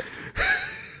shit.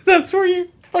 That's where you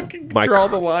fucking draw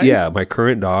the line? Yeah, my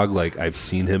current dog, like, I've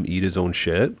seen him eat his own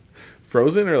shit.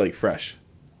 Frozen or, like, fresh?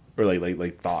 Or,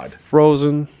 like thawed?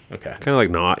 Frozen. Okay. Kind of like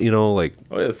not, you know, like...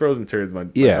 Oh, yeah, the frozen turds. My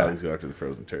Yeah. dogs go after the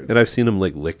frozen turds. And I've seen him,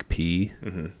 like, lick pee.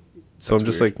 Mm-hmm. So I'm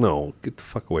just weird. like, no, get the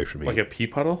fuck away from me. Like a pee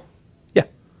puddle? Yeah.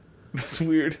 That's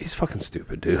weird. He's fucking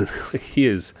stupid, dude. Like,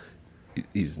 he's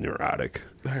neurotic.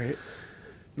 All right.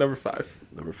 Number 5.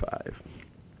 Number 5.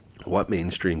 What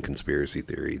mainstream conspiracy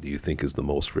theory do you think is the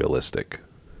most realistic?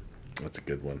 That's a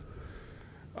good one.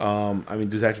 I mean,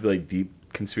 does it have to be, like, deep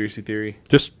conspiracy theory?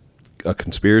 Just a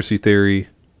conspiracy theory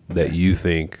that you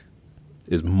think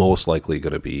is most likely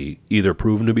going to be either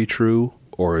proven to be true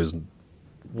or is...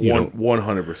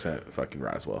 100% fucking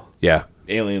Roswell. Yeah.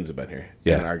 Aliens have been here.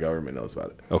 Yeah. And our government knows about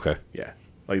it. Okay. Yeah.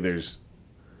 Like, there's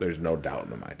no doubt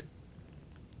in my mind.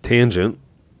 Tangent.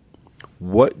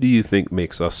 What do you think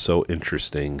makes us so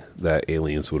interesting that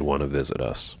aliens would want to visit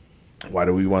us? Why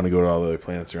do we want to go to all the other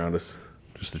planets around us?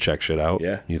 Just to check shit out?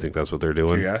 Yeah. You think that's what they're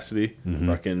doing? Curiosity,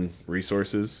 fucking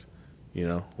resources, you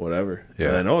know, whatever. Yeah.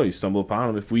 And I know you stumble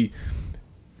upon them.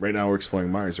 Right now we're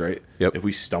exploring Mars, right? Yep. If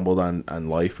we stumbled on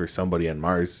life or somebody on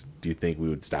Mars, do you think we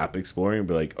would stop exploring and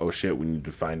be like, oh shit, we need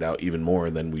to find out even more,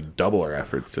 and then we double our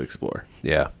efforts to explore?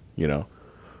 Yeah. You know?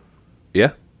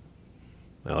 Yeah.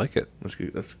 I like it. That's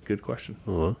good. That's a good question.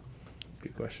 Uh-huh.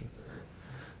 Good question.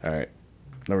 All right.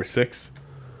 Number 6.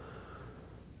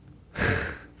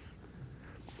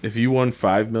 If you won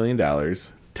 $5 million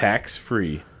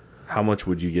tax-free, how much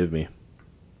would you give me?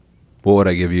 What would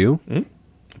I give you?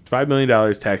 $5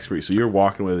 million tax-free. So you're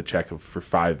walking with a check for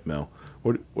 $5 million.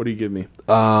 What do you give me? If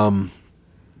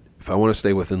I want to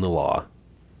stay within the law,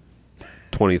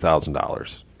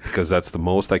 $20,000. Because that's the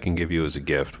most I can give you as a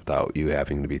gift without you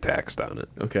having to be taxed on it.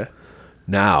 Okay.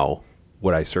 Now,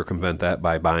 would I circumvent that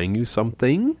by buying you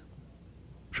something?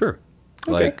 Sure.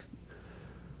 Okay. Like,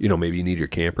 you know, maybe you need your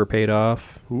camper paid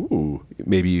off. Ooh.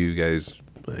 Maybe you guys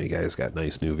got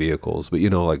nice new vehicles. But, you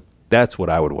know, like, that's what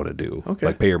I would want to do. Okay.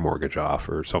 Like, pay your mortgage off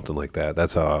or something like that.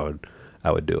 That's how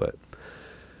I would do it.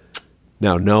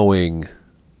 Now, knowing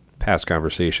past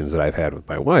conversations that I've had with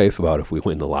my wife about if we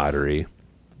win the lottery,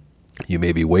 you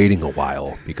may be waiting a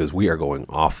while because we are going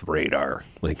off radar.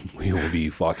 Like, we will be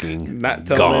fucking Not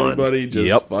telling gone. anybody, just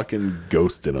Yep. fucking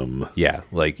ghosting them. Yeah,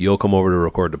 like, you'll come over to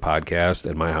record the podcast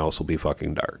and my house will be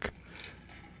fucking dark.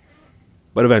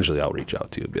 But eventually I'll reach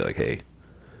out to you and be like, hey,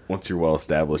 Once you're well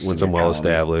established. once in I'm your well colony.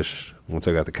 established, once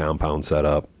I got the compound set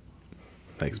up,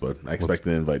 Thanks, bud. I expect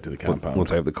an invite to the compound.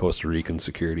 once I have the Costa Rican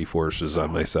security forces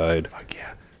on my side. Fuck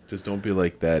yeah. Just don't be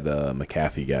like that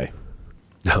McAfee guy.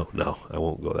 No, I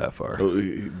won't go that far. Oh,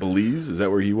 Belize? Is that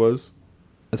where he was?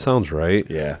 That sounds right.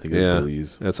 Yeah, I think it was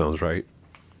Belize. That sounds right.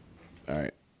 All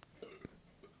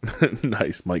right.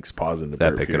 Nice. Mike's pausing.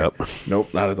 That pick it up.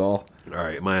 Nope, not at all. All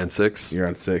right, am I on 6? You're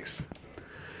on 6.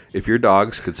 If your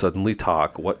dogs could suddenly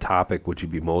talk, what topic would you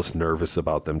be most nervous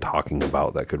about them talking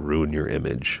about that could ruin your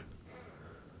image?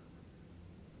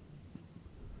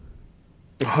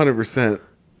 100%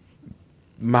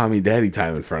 mommy daddy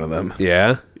time in front of them.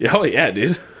 Yeah? Oh, yeah,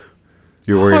 dude.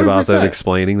 You're worried about them 100%.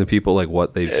 explaining to people like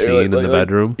what they've seen in the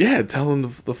bedroom? Yeah,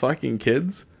 telling the fucking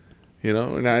kids. You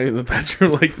know, not even the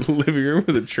bedroom, like living room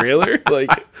with a trailer. Like,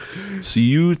 So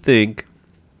you think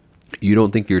You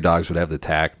don't think your dogs would have the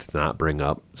tact to not bring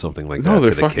up something like No, that they're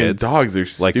to the fucking kids? dogs. They're Like,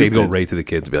 stupid. they'd go right to the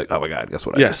kids and be like, oh my God, guess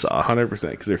what I just Yes, saw? 100%,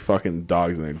 because they're fucking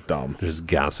dogs and they're dumb. They're just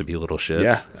gossipy little shits.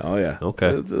 Yeah. Oh, yeah.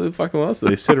 Okay. They fucking what else?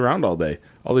 They sit around all day.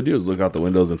 All they do is look out the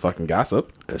windows and fucking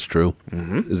gossip. That's true.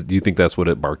 Mm-hmm. Do you think that's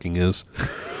what barking is?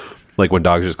 Like when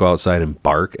dogs just go outside and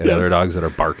bark at other dogs that are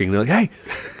barking, they're like, hey,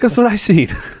 guess what I seen?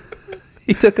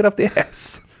 He took it up the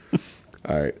ass.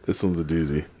 All right, this one's a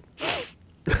doozy.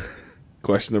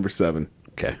 Question number 7.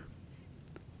 Okay.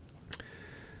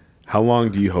 How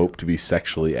long do you hope to be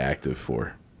sexually active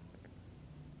for?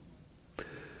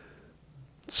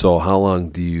 So how long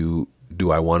do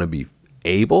I want to be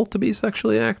able to be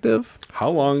sexually active? How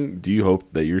long do you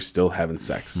hope that you're still having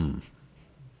sex?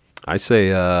 I say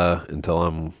until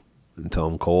I'm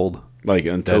cold. Like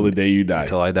until the day you die.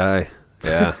 Until I die.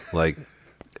 Yeah. Like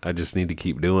I just need to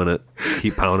keep doing it. Just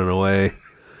keep pounding away.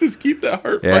 Just keep that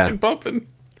heart fucking pumping.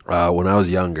 When I was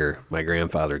younger, my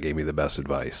grandfather gave me the best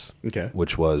advice. Okay.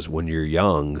 Which was when you're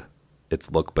young,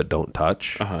 it's look but don't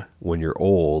touch. Uh-huh. When you're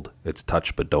old, it's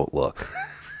touch but don't look.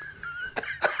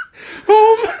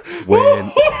 When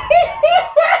your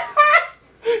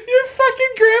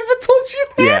fucking grandpa told you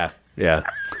that? Yeah.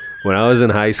 When I was in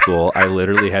high school, I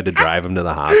literally had to drive him to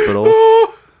the hospital.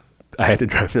 I had to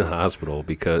drive him to the hospital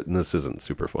because, and this isn't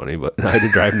super funny, but I had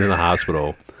to drive him to the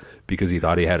hospital because he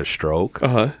thought he had a stroke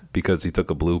because he took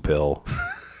a blue pill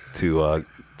to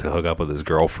hook up with his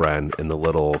girlfriend in the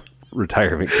little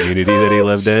retirement community that he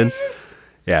lived in.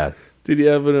 Yeah. Did he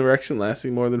have an erection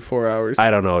lasting more than 4 hours?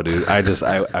 I don't know, dude.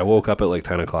 I woke up at like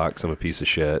 10 o'clock, so I'm a piece of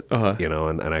shit, you know,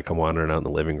 and I come wandering out in the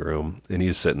living room, and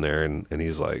he's sitting there, and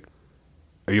he's like,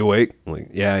 are you awake? I'm like,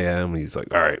 yeah, and he's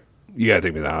like, all right, you gotta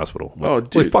take me to the hospital. I'm like, oh,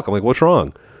 dude. Wait, fuck. I'm like, what's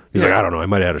wrong? He's like, I don't know. I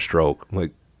might have had a stroke. I'm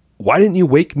like, why didn't you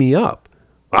wake me up?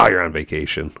 Oh, you're on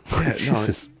vacation.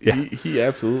 He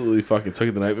absolutely fucking took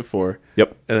it the night before.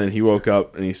 Yep. And then he woke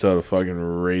up and he saw a fucking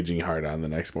raging hard on the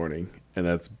next morning. And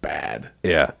that's bad.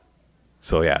 Yeah.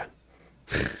 So, yeah.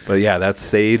 But, yeah, that's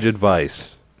sage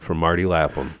advice from Marty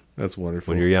Lapham. That's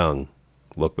wonderful. When you're young,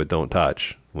 look but don't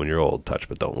touch. When you're old, touch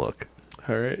but don't look.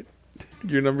 All right.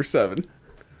 You're number 7.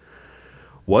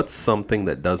 What's something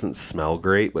that doesn't smell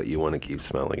great, but you want to keep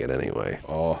smelling it anyway?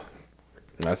 Oh,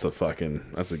 that's a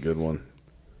good one.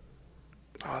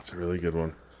 Oh, that's a really good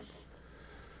one.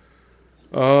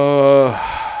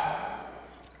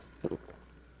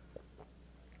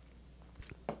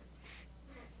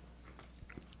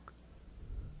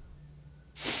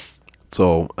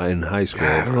 So in high school,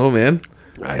 I don't know, man.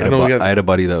 I had a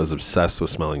buddy that was obsessed with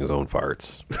smelling his own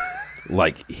farts.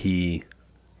 Like he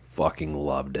fucking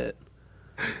loved it.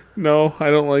 No, I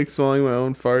don't like smelling my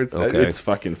own farts. Okay. It's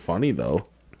fucking funny though.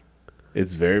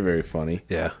 It's very, very funny.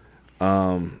 Yeah.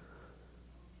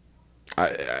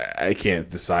 I can't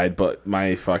decide, but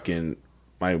my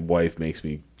wife makes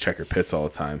me check her pits all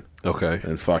the time. Okay.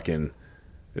 And fucking,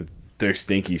 if they're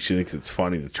stinky, she thinks it's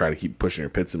funny to try to keep pushing her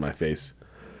pits in my face.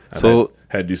 I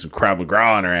had to do some Krav Maga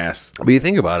on her ass. But you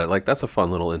think about it, like that's a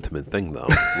fun little intimate thing, though.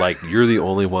 Like you're the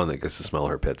only one that gets to smell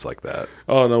her pits like that.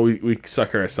 Oh no, we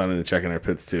suck our son into checking our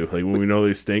pits too. Like when we know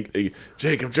they stink, hey,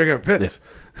 Jake, come check our pits.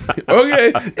 Yeah.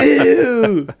 Okay.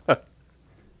 Ew.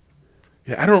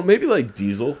 Yeah, I don't know. Maybe like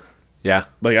diesel. Yeah.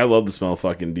 Like I love the smell of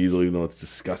fucking diesel, even though it's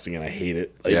disgusting and I hate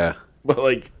it. Like, yeah. But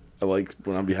like I like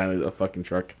when I'm behind a fucking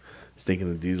truck, stinking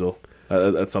the diesel.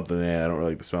 That's something I don't really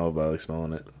like the smell of, but I like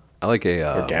smelling it. I like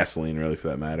or gasoline, really, for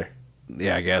that matter.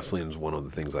 Yeah, gasoline is one of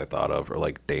the things I thought of, or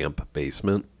like damp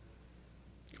basement.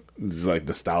 Just like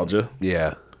nostalgia.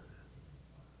 Yeah.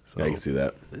 So yeah, I can see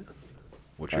that. Yeah.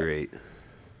 What's your 8?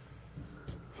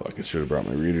 Fuck, I should have brought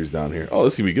my readers down here. Oh,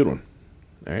 this is gonna be a good one.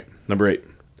 All right, number 8.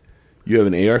 You have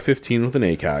an AR-15 with an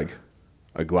ACOG,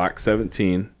 a Glock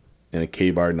 17, and a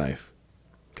K-bar knife.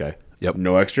 Okay. Yep.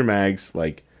 No extra mags.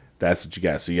 Like that's what you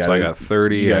got. So you got. So I got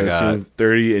 30. You gotta I got assume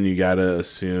 30, and you gotta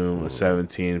assume a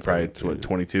 17, probably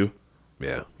 22.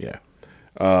 Yeah. Yeah.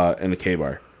 And a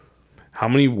K-bar. How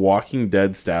many Walking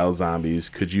Dead style zombies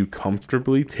could you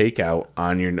comfortably take out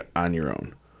on your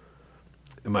own?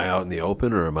 Am I out in the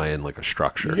open or am I in like a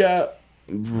structure? Yeah.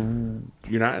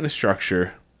 You're not in a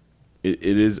structure. It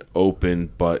is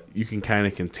open, but you can kind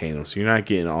of contain them. So you're not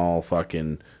getting all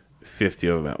fucking 50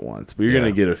 of them at once. But you're going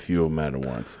to get a few of them at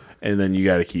once. And then you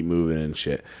got to keep moving and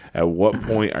shit. At what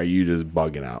point are you just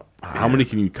bugging out? How many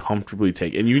can you comfortably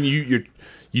take? And you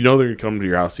know they're going to come to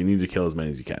your house. So you need to kill as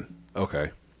many as you can. Okay.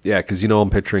 Yeah, because I'm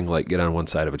picturing like get on one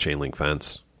side of a chain link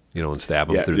fence, and stab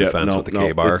them through the fence with the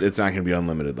K-bar. It's not going to be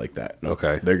unlimited like that. No.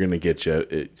 Okay. They're going to get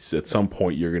you. At some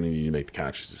point, you're going to need to make the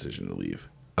conscious decision to leave.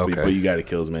 Okay. But you got to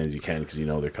kill as many as you can because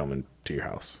they're coming to your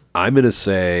house. I'm going to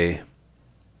say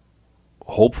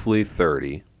hopefully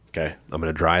 30. Okay. I'm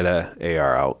going to dry the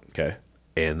AR out. Okay.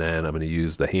 And then I'm going to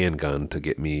use the handgun to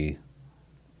get me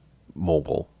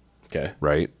mobile, Okay.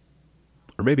 right?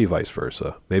 Or maybe vice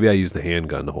versa. Maybe I use the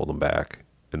handgun to hold them back.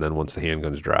 And then once the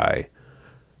handgun's dry,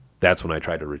 that's when I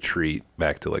try to retreat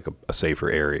back to like a safer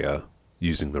area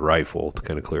using the rifle to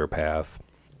kind of clear a path.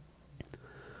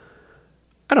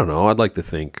 I don't know. I'd like to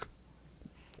think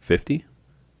 50.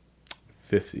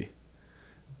 50.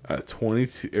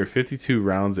 22 or 52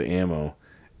 rounds of ammo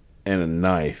and a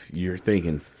knife. You're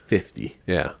thinking 50.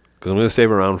 Yeah. Because I'm going to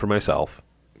save a round for myself.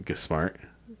 Get smart.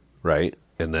 Right?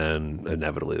 And then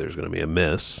inevitably there's going to be a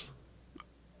miss.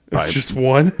 It's just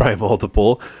one? Probably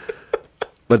multiple.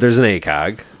 But there's an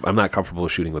ACOG. I'm not comfortable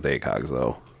shooting with ACOGs,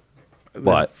 though.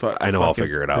 But I know I'll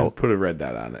figure it out. Put a red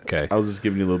dot on it. Okay. I was just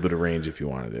giving you a little bit of range if you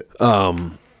wanted it.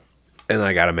 And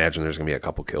I got to imagine there's going to be a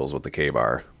couple kills with the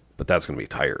K-bar. But that's going to be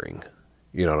tiring.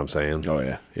 You know what I'm saying? Oh,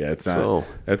 yeah. Yeah, it's not. So,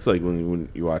 that's like when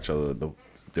you watch all the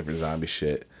different zombie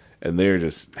shit, and they're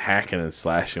just hacking and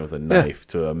slashing with a knife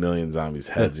to a million zombies'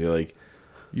 heads. You're like,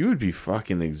 you would be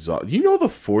fucking exhausted. You know the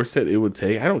force that it would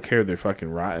take? I don't care if they're fucking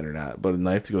rotten or not, but a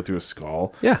knife to go through a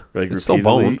skull. Yeah. Like, it's still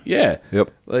repeatedly. bone. Yeah.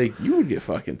 Yep. Like, you would get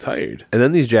fucking tired. And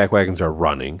then these jackwagons are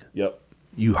running. Yep.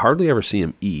 You hardly ever see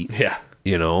them eat. Yeah.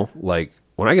 You know, like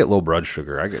when I get low blood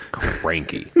sugar, I get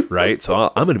cranky, right?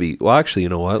 So I'm going to be, well, actually, you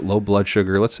know what? Low blood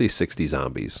sugar, let's say 60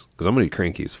 zombies, because I'm going to be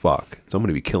cranky as fuck. So I'm going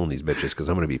to be killing these bitches because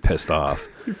I'm going to be pissed off.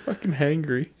 You're fucking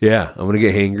hangry. Yeah, I'm going to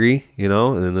get hangry, you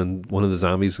know, and then one of the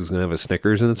zombies is going to have a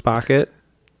Snickers in its pocket,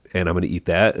 and I'm going to eat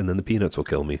that, and then the peanuts will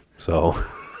kill me. So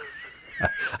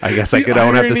I guess I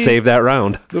don't have to save that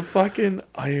round. The fucking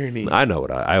irony. I know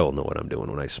what I will know what I'm doing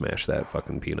when I smash that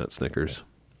fucking peanut Snickers.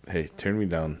 Hey, turn me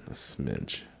down a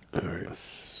smidge. All right. A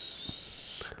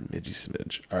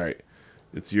smidgy. All right.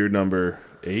 It's your number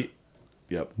 8.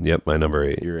 Yep. Yep, my number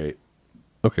 8. You're 8.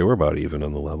 Okay, we're about even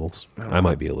on the levels. I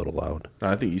might be a little loud. No,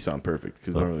 I think you sound perfect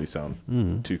because normally you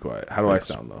sound too quiet. How do I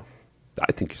sound, though?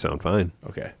 I think you sound fine.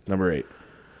 Okay. Number 8.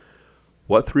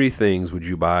 What 3 things would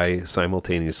you buy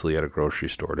simultaneously at a grocery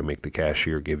store to make the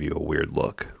cashier give you a weird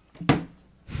look?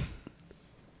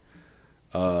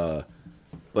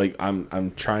 Like,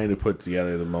 I'm trying to put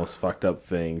together the most fucked up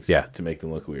things to make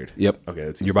them look weird. Yep. Okay,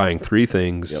 that's easy. You're buying 3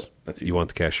 things. Yep, that's easy. You want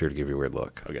the cashier to give you a weird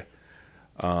look. Okay.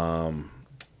 I'm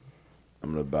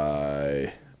going to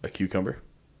buy a cucumber,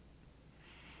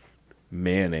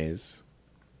 mayonnaise,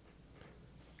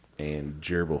 and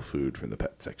gerbil food from the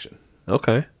pet section.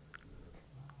 Okay.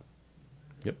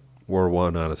 Yep. We're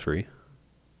 1 out of 3.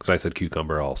 Because I said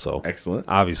cucumber also. Excellent.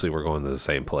 Obviously, we're going to the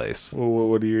same place. Well,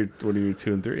 what are your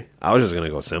 2 and 3? I was just going to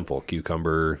go simple.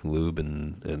 Cucumber, lube,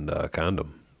 and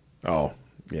condom. Oh,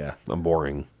 yeah. I'm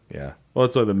boring. Yeah. Well,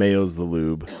 it's like the mayo's the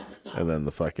lube, and then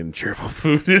the fucking gerbil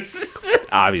food is...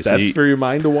 Obviously. That's for your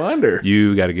mind to wander.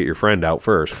 You got to get your friend out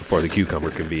first before the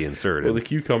cucumber can be inserted. Well, the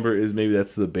cucumber is maybe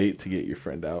that's the bait to get your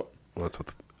friend out. Well, that's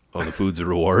what the food's a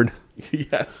reward.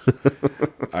 Yes.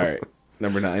 All right.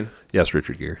 Number 9. Yes,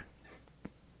 Richard Gere.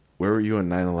 Where were you on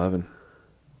 9/11?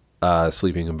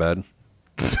 Sleeping in bed.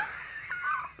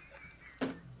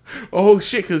 Oh,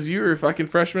 shit, because you were a fucking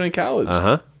freshman in college.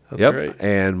 Uh-huh. That's Yep. right.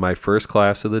 And my first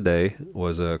class of the day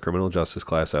was a criminal justice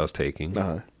class I was taking.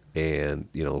 Uh-huh. And,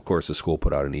 you know, of course, the school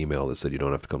put out an email that said you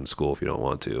don't have to come to school if you don't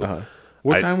want to. Uh-huh.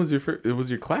 What time was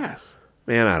your class?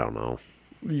 Man, I don't know.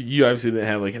 You obviously didn't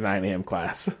have like a 9 a.m.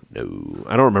 class. No.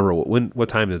 I don't remember what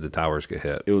time did the towers get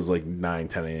hit. It was like 9,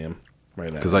 10 a.m. right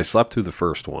now. Because I slept through the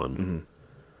first one.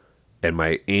 And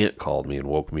my aunt called me and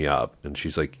woke me up. And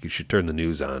she's like, you should turn the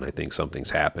news on. I think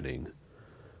something's happening.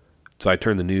 So I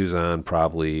turned the news on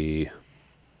probably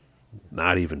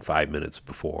not even 5 minutes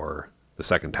before the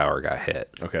second tower got hit.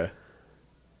 Okay.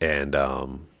 And,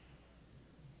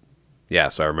 yeah,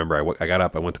 so I remember I got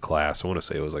up, I went to class. I want to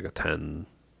say it was like a 10:30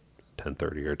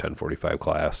 or 10:45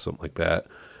 class, something like that.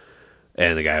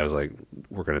 And the guy was like,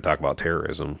 we're going to talk about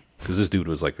terrorism. Because this dude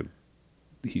was like,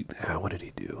 what did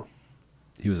he do?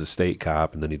 He was a state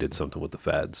cop, and then he did something with the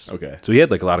feds. Okay. So he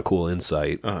had like a lot of cool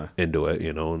insight Uh-huh. into it,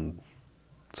 you know. And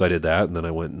so I did that, and then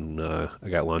I went and I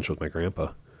got lunch with my grandpa.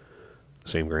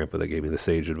 Same grandpa that gave me the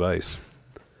sage advice.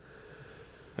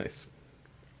 Nice.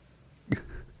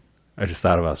 I just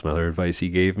thought about some other advice he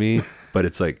gave me, but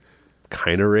it's like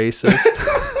kind of racist.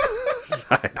 So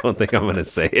I don't think I'm going to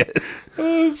say it.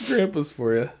 Oh, this grandpa's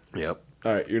for you. Yep.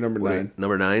 All right, you're number 9.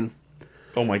 Number 9?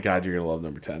 Oh my God, you're going to love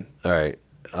number 10. All right.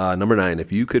 Number 9,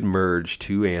 if you could merge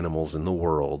 2 animals in the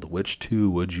world, which 2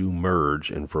 would you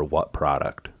merge and for what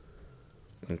product?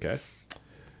 Okay.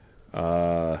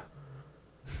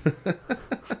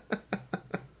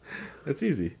 That's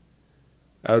easy.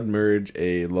 I would merge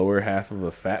a lower half of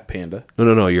a fat panda.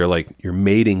 No. You're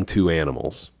mating two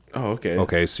animals. Oh, okay.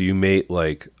 Okay, so you mate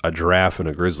like a giraffe and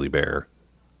a grizzly bear.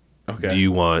 Okay. Do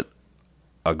you want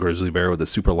a grizzly bear with a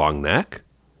super long neck?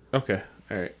 Okay.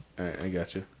 All right. I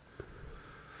got you.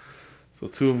 So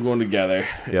two of them going together.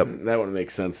 Yep. That one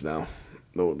makes sense now.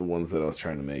 The ones that I was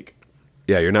trying to make.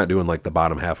 Yeah, you're not doing like the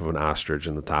bottom half of an ostrich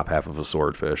and the top half of a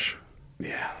swordfish.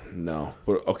 Yeah. No.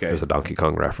 But okay. There's a Donkey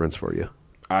Kong reference for you.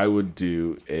 I would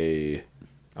do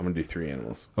I'm going to do 3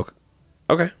 animals. Okay.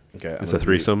 Okay. Okay. It's a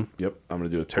threesome. Yep. I'm going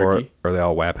to do a turkey. Or are they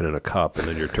all whapping in a cup and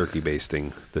then you're turkey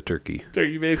basting the turkey?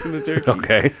 Turkey basting the turkey.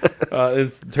 Okay.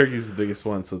 Turkey's the biggest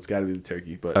one, so it's got to be the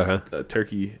turkey. But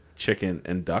turkey, chicken,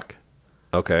 and duck.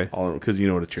 Okay. All because you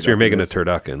know what a turducken is. So you're making a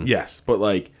turducken. Yes, but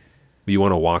like you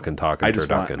want to walk and talk and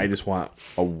turducken. I just want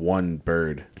a one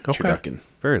bird turducken.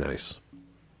 Very nice.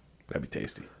 That'd be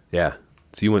tasty. Yeah.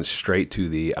 So you went straight to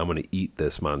the I'm going to eat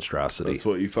this monstrosity. That's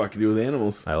what you fucking do with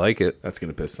animals. I like it. That's going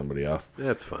to piss somebody off.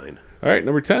 That's fine. All right,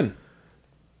 number 10.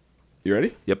 You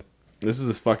ready? Yep. This is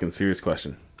a fucking serious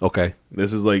question. Okay.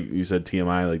 This is like you said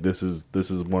TMI. Like this is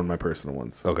one of my personal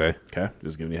ones. Okay. Okay?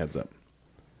 Just giving you a heads up.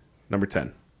 Number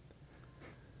 10.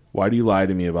 Why do you lie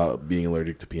to me about being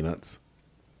allergic to peanuts?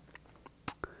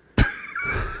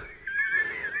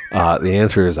 The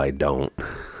answer is I don't.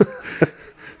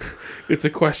 It's a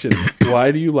question.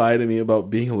 Why do you lie to me about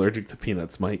being allergic to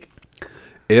peanuts, Mike?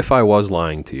 If I was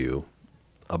lying to you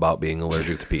about being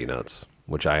allergic to peanuts,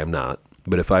 which I am not,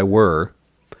 but if I were,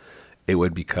 it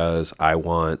would because I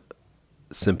want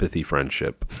sympathy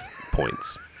friendship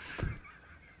points.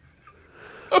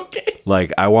 Okay.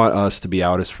 Like, I want us to be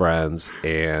out as friends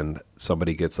and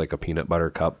somebody gets like a peanut butter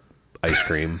cup ice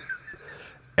cream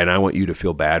and I want you to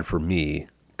feel bad for me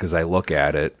because I look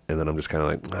at it and then I'm just kind of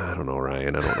like, I don't know,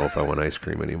 Ryan. I don't know if I want ice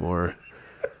cream anymore.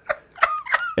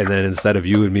 And then instead of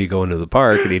you and me going to the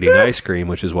park and eating ice cream,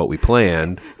 which is what we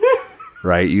planned,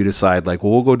 right, you decide like,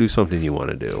 well, we'll go do something you want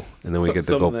to do. And then we get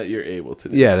to go. Something that you're able to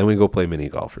do. Yeah, then we go play mini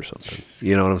golf or something.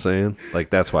 You know what I'm saying? Like,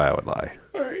 that's why I would lie.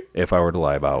 All right. If I were to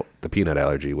lie about the peanut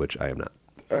allergy, which I am not.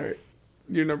 All right.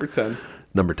 You're number 10.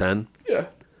 Number 10. Yeah.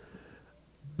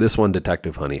 This one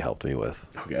Detective Honey helped me with.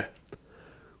 Okay.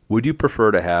 Would you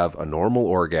prefer to have a normal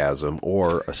orgasm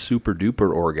or a super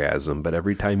duper orgasm, but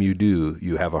every time you do,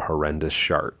 you have a horrendous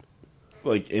shart?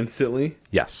 Like instantly?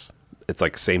 Yes. It's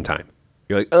like same time.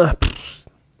 You're like, ugh.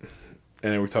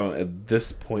 And then we're talking at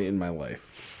this point in my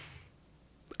life.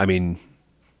 I mean,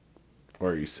 or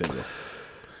are you single?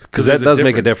 Because that does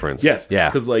make a difference. Yes. Yeah.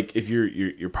 Because like if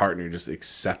your partner just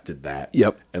accepted that.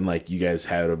 Yep. And like you guys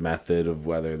had a method of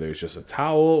whether there's just a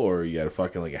towel or you got a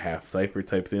fucking like a half diaper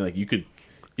type thing. Like you could,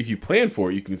 if you plan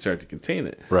for it, you can start to contain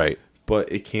it. Right.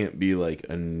 But it can't be like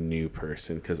a new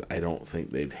person because I don't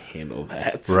think they'd handle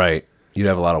that. Right. You'd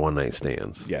have a lot of one night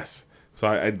stands. Yes. So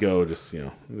I'd go just,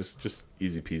 just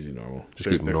easy peasy normal. Just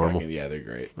keep them normal? Yeah, they're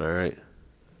great. All right.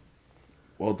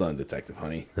 Well done, Detective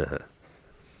Honey.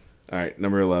 All right,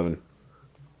 number 11.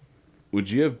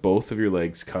 Would you have both of your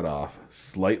legs cut off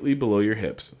slightly below your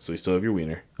hips, so you still have your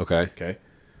wiener, Okay. okay,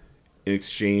 in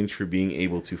exchange for being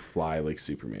able to fly like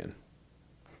Superman?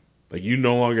 Like, you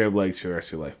no longer have legs for the rest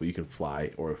of your life, but you can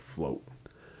fly or float.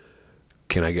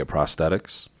 Can I get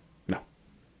prosthetics? No.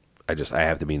 I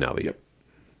have to be nubby. Yep.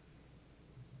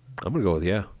 I'm going to go with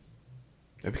yeah.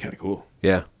 That'd be kind of cool.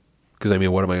 Yeah. Because, I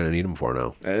mean, what am I going to need them for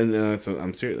now? And that's what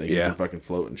I'm serious. Like, Yeah. you can fucking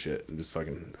float and shit and just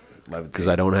fucking levitate. Because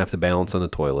I don't have to balance on the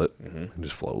toilet and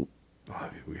just float. Oh,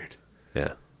 that'd be weird.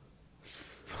 Yeah. Just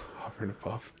hover and a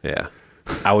puff. Yeah.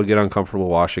 I would get uncomfortable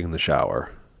washing in the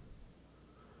shower.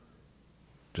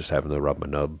 Just having to rub my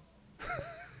nub.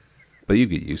 But you'd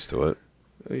get used to it.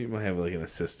 You might have like an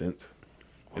assistant.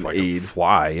 If An I could aide.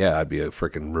 fly, yeah, I'd be a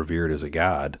freaking revered as a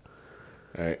god.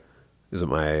 All right. Is it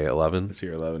my 11? It's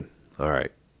your 11. All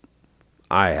right.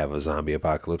 I have a zombie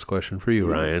apocalypse question for you,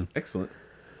 Ryan. Excellent.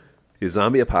 The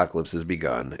zombie apocalypse has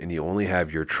begun, and you only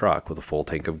have your truck with a full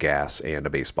tank of gas and a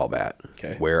baseball bat.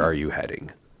 Okay. Where are you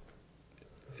heading?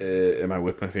 Am I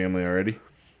with my family already?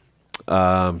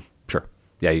 Sure.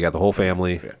 Yeah, you got the whole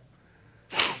family.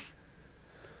 Yeah.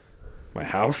 My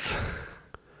house?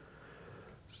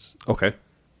 Okay.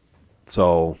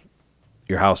 So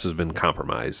your house has been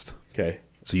compromised. Okay.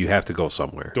 So you have to go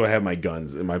somewhere. Do I have my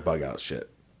guns and my bug out shit?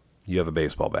 You have a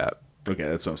baseball bat. Okay,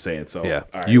 that's what I'm saying. So Yeah.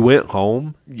 all right. You went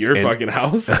home. Your and- fucking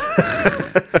house?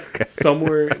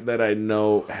 Somewhere that I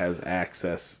know has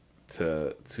access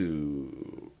to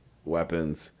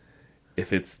weapons.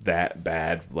 If it's that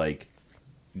bad, like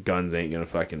guns ain't gonna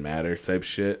fucking matter type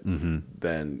shit,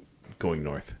 then going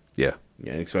north. Yeah.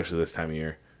 Yeah, and especially this time of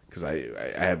year. because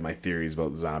I have my theories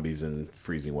about zombies and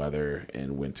freezing weather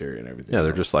and winter and everything. Yeah,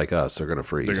 they're just like us. They're gonna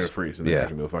freeze. They're gonna freeze and they're not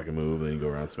gonna be able to fucking move. And then you go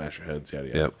around, smash your heads, yada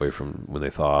yada. Yep. Wait from when they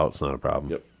thaw out. It's not a problem.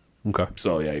 Yep. Okay.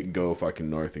 So yeah, go fucking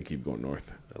north and keep going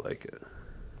north. I like it.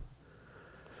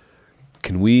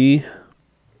 Can we?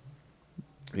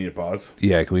 You need to pause.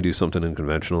 Yeah. Can we do something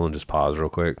unconventional and just pause real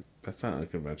quick? That's not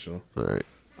unconventional. All right.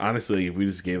 Honestly, if we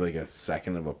just gave like a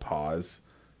second of a pause,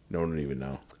 no one would even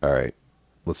know. All right.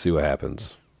 Let's see what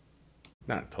happens.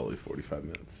 Not totally 45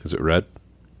 minutes. Is it red?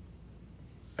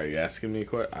 Are you asking me a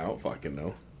question? I don't fucking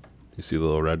know. You see the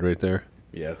little red right there?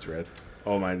 Yeah, it's red.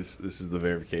 Oh my, this is the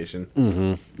verification.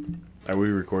 Mm-hmm. Are we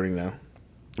recording now?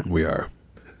 We are.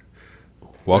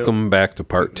 Welcome back to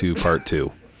part two. Part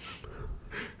two.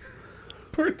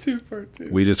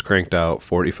 We just cranked out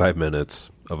 45 minutes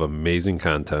of amazing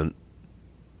content.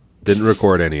 Didn't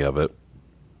record any of it.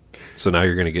 So now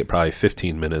you're going to get probably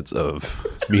 15 minutes of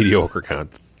mediocre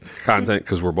content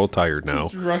because we're both tired now.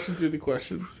 Just rushing through the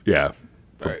questions. Yeah.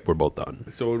 All right. We're both done.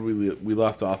 So we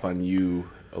left off on you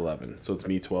 11. So it's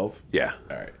me 12. Yeah.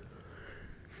 All right.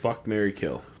 Fuck, marry,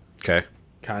 kill. Okay.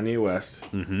 Kanye West.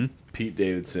 Mm-hmm. Pete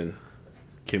Davidson.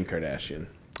 Kim Kardashian.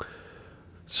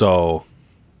 So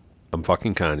I'm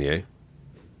fucking Kanye.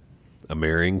 I'm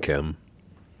marrying Kim.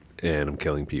 And I'm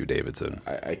killing Pete Davidson.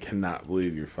 I cannot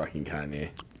believe you're fucking Kanye.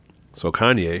 So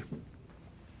Kanye,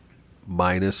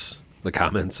 minus the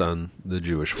comments on the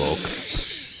Jewish folk,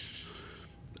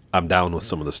 I'm down with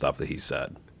some of the stuff that he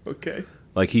said. Okay.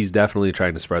 Like, he's definitely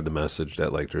trying to spread the message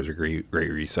that, like, there's a great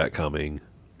reset coming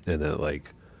and that,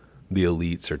 like, the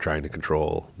elites are trying to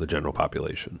control the general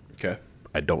population. Okay.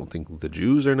 I don't think the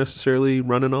Jews are necessarily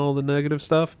running all the negative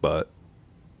stuff, but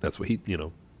that's what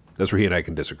that's where he and I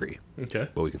can disagree. Okay.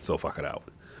 But we can still fuck it out.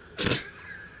 Okay.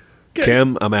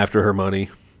 Kim, I'm after her money.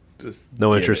 Just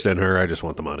No interest in her. I just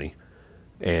want the money.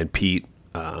 And Pete,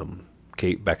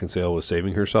 Kate Beckinsale was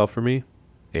saving herself for me,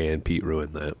 and Pete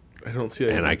ruined that. I don't see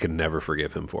how And I can never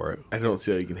forgive him for it. I don't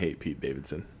see how you can hate Pete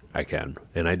Davidson. I can,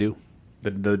 and I do.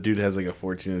 The dude has like a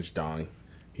 14-inch dong.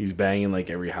 He's banging like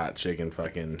every hot chick in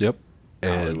fucking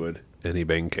Hollywood. And he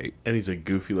banged Kate. And he's a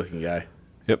goofy looking guy.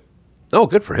 Yep. Oh,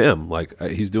 good for him. Like,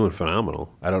 he's doing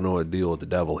phenomenal. I don't know what deal with the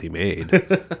devil he made,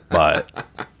 but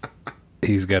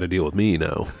he's got to deal with me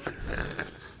now.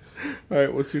 All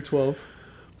right, what's your 12?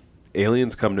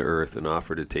 Aliens come to Earth and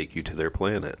offer to take you to their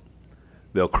planet.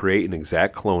 They'll create an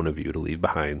exact clone of you to leave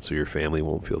behind so your family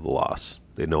won't feel the loss.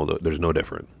 They know that there's no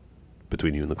difference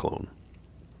between you and the clone.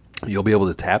 You'll be able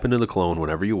to tap into the clone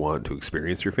whenever you want to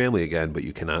experience your family again, but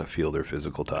you cannot feel their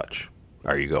physical touch.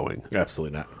 Are you going?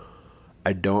 Absolutely not.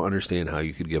 I don't understand how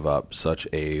you could give up such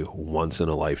a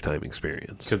once-in-a-lifetime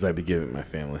experience. Because I'd be giving my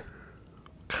family.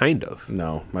 Kind of.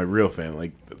 No, my real family.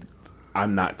 Like,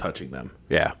 I'm not touching them.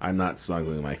 Yeah. I'm not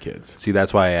snuggling my kids. See,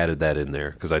 that's why I added that in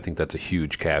there, because I think that's a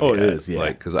huge caveat. Oh, it is, yeah.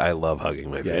 Like, because I love hugging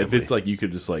my family. If it's like you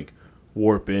could just like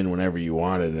warp in whenever you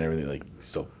wanted and everything, like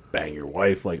still bang your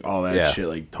wife, like all that shit,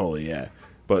 like totally, yeah.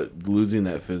 But losing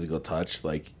that physical touch,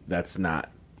 like that's not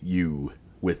you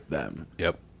with them.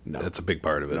 Yep. No. That's a big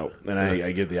part of it. Nope. And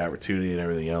I get the opportunity and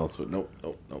everything else, but nope,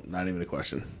 not even a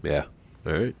question. Yeah.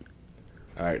 All right.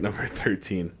 All right, number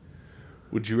 13.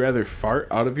 Would you rather fart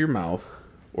out of your mouth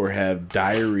or have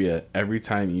diarrhea every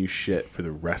time you shit for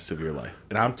the rest of your life?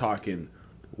 And I'm talking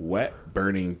wet,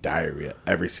 burning diarrhea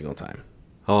every single time.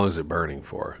 How long is it burning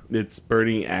for? It's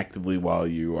burning actively while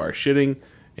you are shitting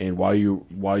and while you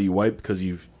wipe, because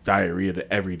you've diarrhea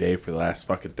every day for the last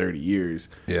fucking 30 years.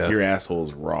 Yeah. Your asshole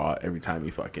is raw every time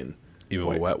you fucking Even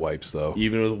with wet wipes, though.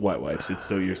 Even with wet wipes,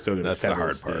 you're still gonna. That's the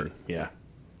hard part. Yeah.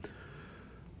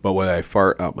 But when I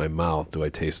fart out my mouth, do I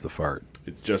taste the fart?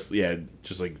 It's just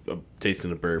like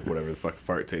tasting a burp, whatever the fuck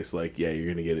fart tastes like. Yeah, you're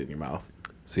gonna get it in your mouth.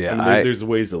 So yeah, and there's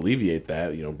ways to alleviate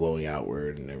that, blowing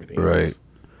outward and everything. Right. Else.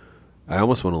 I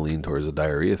almost want to lean towards the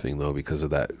diarrhea thing though, because of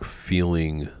that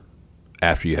feeling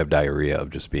after you have diarrhea of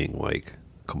just being like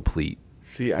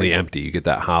completely empty. You get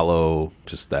that hollow,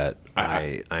 just that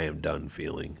I am done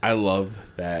feeling. I love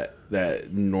that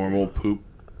normal poop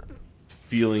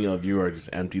feeling of you are just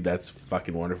empty. That's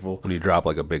fucking wonderful. When you drop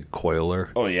like a big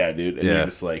coiler. Oh yeah, dude. And you're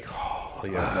just like, oh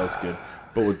yeah, that was good.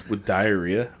 But with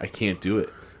diarrhea, I can't do it.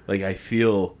 Like I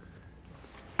feel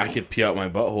I could pee out my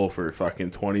butthole for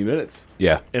fucking 20 minutes.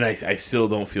 Yeah. And I still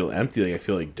don't feel empty. Like I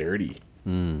feel like dirty.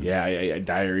 Yeah,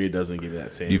 diarrhea doesn't give me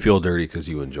that same. You feel dirty because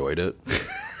you enjoyed it.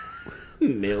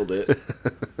 Nailed it.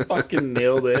 Fucking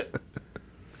nailed it.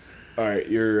 All right,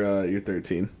 you're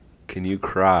 13. Can you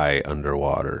cry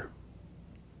underwater?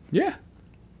 Yeah.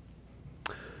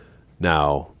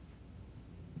 Now,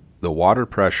 the water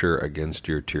pressure against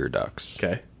your tear ducts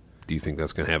Okay. Do you think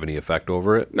that's going to have any effect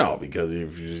over it? No, because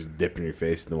if you're just dipping your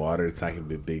face in the water, it's not going to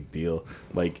be a big deal.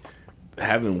 Like,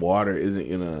 having water isn't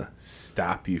going to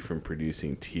stop you from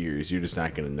producing tears. You're just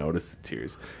not going to notice the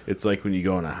tears. It's like when you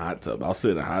go in a hot tub. I'll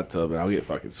sit in a hot tub and I'll get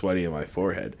fucking sweaty in my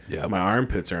forehead. Yeah. My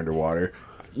armpits are underwater.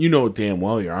 You know damn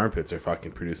well your armpits are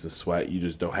fucking producing sweat. You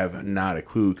just don't have not a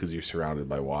clue because you're surrounded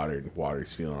by water, and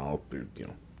water's feeling all,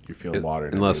 you're feeling water.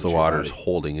 Unless the water's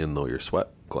holding in though your sweat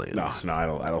glands. No, I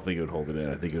don't think it would hold it in.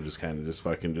 I think it would just kind of just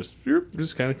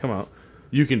kind of come out.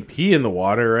 You can pee in the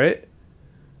water, right?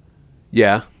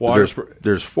 Yeah, Water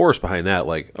there's force behind that.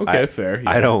 Like, okay, fair. Yeah.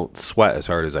 I don't sweat as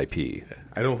hard as I pee.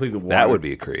 I don't think the water. That would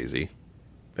be crazy.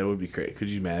 That would be great. Could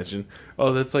you imagine?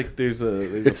 Oh, that's like there's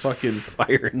a fucking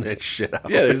firing that shit out.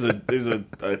 Yeah, there's a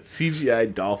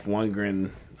CGI Dolph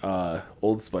Lundgren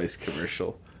Old Spice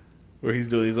commercial where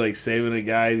he's like saving a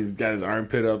guy and he's got his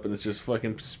armpit up and it's just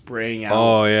fucking spraying out.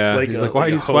 Oh yeah, he's like, why are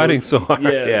you sweating so hard?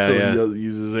 Yeah. He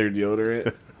uses their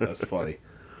deodorant. That's funny.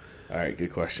 All right,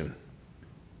 good question.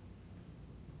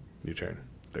 Your turn.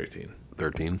 13.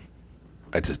 13.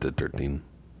 I just did 13,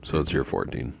 so it's your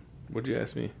 14. What'd you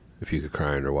ask me? If you could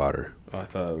cry underwater. Oh, I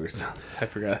thought I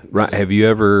forgot. Right? Have you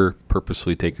ever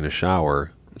purposely taken a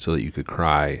shower so that you could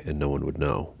cry and no one would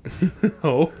know?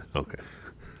 Oh, okay.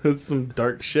 That's some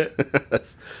dark shit.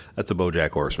 That's a BoJack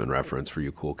Horseman reference for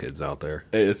you cool kids out there.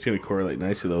 Hey, it's gonna correlate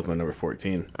nicely though with my number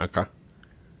 14. Okay.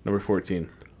 Number 14.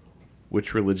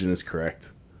 Which religion is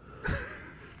correct?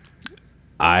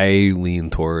 I lean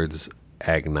towards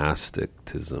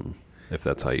agnosticism, if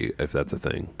that's a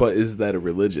thing. But is that a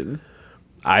religion?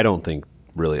 I don't think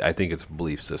really. I think it's a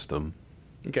belief system.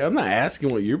 Okay, I'm not asking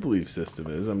what your belief system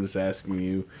is. I'm just asking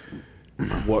you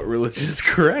what religion is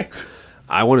correct.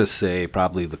 I want to say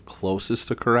probably the closest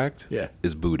to correct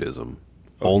is Buddhism.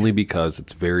 Okay. Only because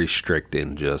it's very strict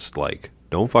in just like,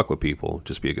 don't fuck with people,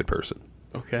 just be a good person.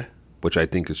 Okay. Which I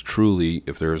think is truly,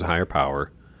 if there is a higher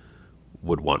power,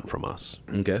 would want from us.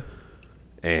 Okay.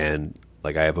 And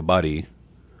like I have a buddy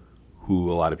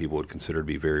who a lot of people would consider to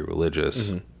be very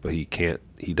religious, but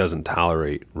he doesn't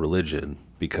tolerate religion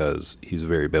because he's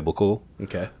very biblical.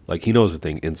 Okay. Like he knows the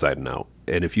thing inside and out.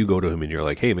 And if you go to him and you're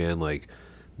like, hey man, like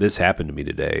this happened to me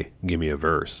today, give me a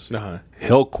verse. Uh-huh.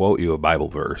 He'll quote you a Bible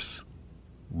verse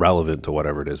relevant to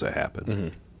whatever it is that happened.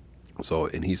 Mm-hmm. So,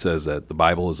 and he says that the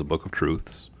Bible is a book of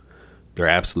truths. They're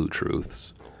absolute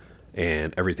truths.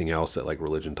 And everything else that like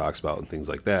religion talks about and things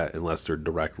like that, unless they're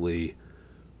directly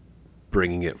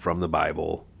bringing it from the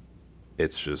Bible,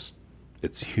 it's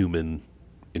human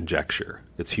injecture.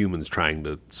 It's humans trying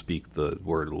to speak the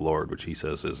word of the Lord, which he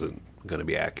says isn't going to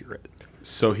be accurate.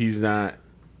 So he's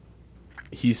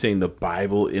saying the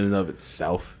Bible in and of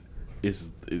itself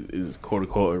is quote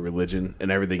unquote a religion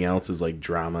and everything else is like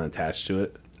drama attached to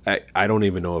it. I don't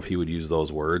even know if he would use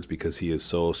those words because he is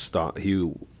so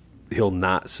he'll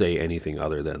not say anything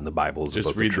other than the Bible is a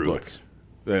book of truths.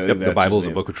 The Bible is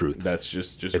a book of truths. That's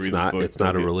just it's read not this book. It's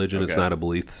not Okay. a religion. Okay. It's not a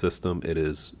belief system. It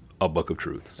is a book of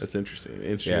truths. That's interesting.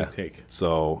 Interesting take.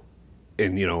 So,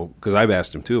 and because I've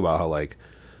asked him too about how like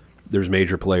there's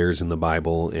major players in the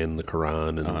Bible and the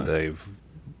Quran, and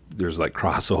there's like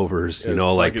crossovers.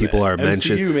 Like people are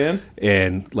mentioned, man.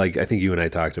 And like I think you and I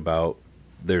talked about,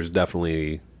 there's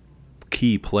definitely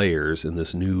key players in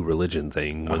this new religion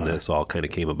thing when this all kind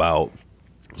of came about.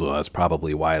 So that's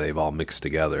probably why they've all mixed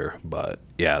together. But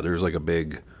yeah, there's like a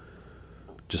big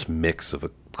just mix of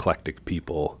eclectic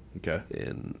people. Okay.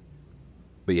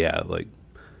 But yeah, like,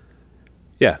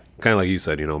 yeah, kind of like you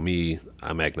said, me,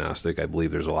 I'm agnostic. I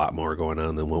believe there's a lot more going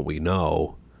on than what we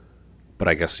know. But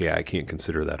I guess, I can't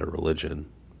consider that a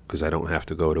religion because I don't have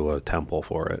to go to a temple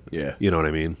for it. Yeah. You know what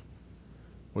I mean?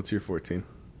 What's your 14?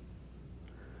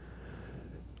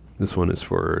 This one is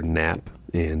for Nap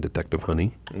and Detective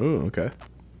Honey. Oh, okay.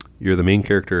 You're the main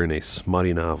character in a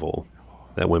smutty novel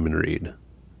that women read.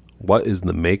 What is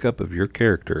the makeup of your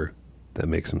character that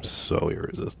makes him so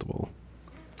irresistible?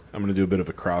 I'm going to do a bit of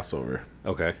a crossover.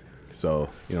 Okay. So,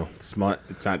 smut,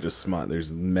 it's not just smut.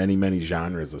 There's many, many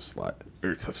genres of slut.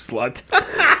 Or of slut.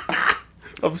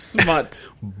 Of smut.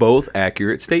 Both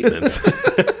accurate statements.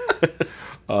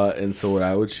 And so what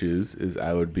I would choose is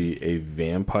I would be a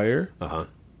vampire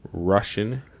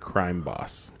Russian crime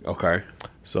boss. Okay.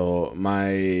 So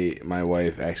my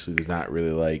wife actually does not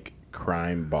really like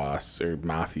crime boss or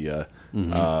mafia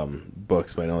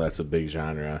books, but I know that's a big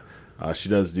genre. She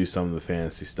does do some of the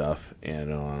fantasy stuff,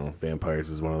 and vampires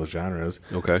is one of those genres.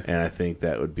 Okay. And I think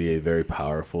that would be a very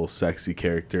powerful, sexy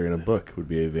character in a book, would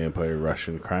be a vampire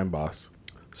Russian crime boss.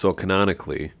 So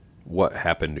canonically, what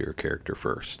happened to your character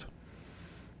first?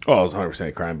 Oh, I was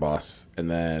 100% crime boss, and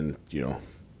then,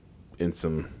 in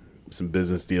some some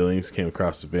business dealings, came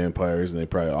across the vampires, and they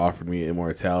probably offered me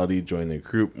immortality, join the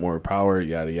group, more power,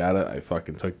 yada yada. I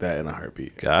fucking took that in a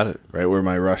heartbeat. Got it. Right where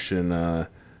my Russian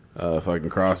fucking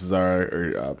crosses are,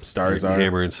 or stars are.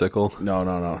 Hammer and sickle.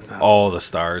 No. Oh, the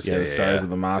stars. Yeah, the stars of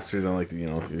the monsters on like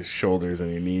your shoulders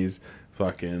and your knees.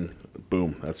 Fucking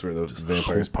boom. That's where the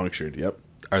vampires punctured. Yep.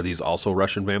 Are these also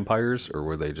Russian vampires, or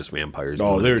were they just vampires?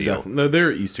 Oh,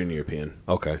 they're Eastern European.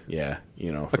 Okay. Yeah,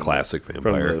 a classic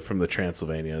vampire from the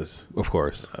Transylvanias, of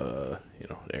course.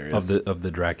 Areas of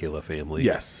the Dracula family.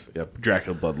 Yes. Yep.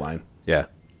 Dracula bloodline. Yeah.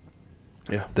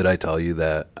 Yeah. Did I tell you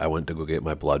that I went to go get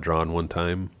my blood drawn one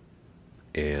time,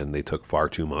 and they took far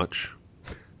too much,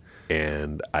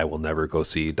 and I will never go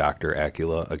see Dr.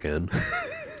 Acula again.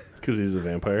 Because he's a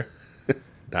vampire.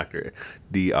 Dr.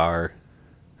 Dracula.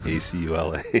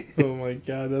 Oh my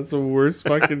god, that's the worst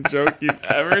fucking joke you've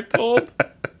ever told.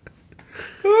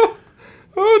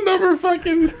 Oh, number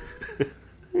fucking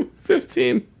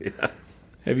 15. Yeah.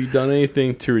 Have you done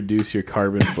anything to reduce your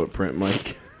carbon footprint,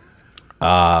 Mike?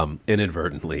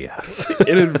 Inadvertently, yes.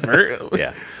 Inadvertently?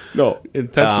 Yeah. No,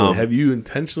 intentionally. Have you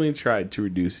intentionally tried to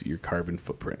reduce your carbon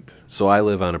footprint? So I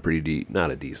live on a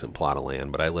not a decent plot of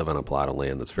land, but I live on a plot of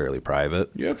land that's fairly private.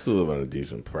 You absolutely live on a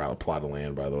decent plot of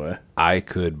land, by the way. I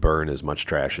could burn as much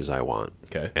trash as I want.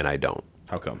 Okay. And I don't.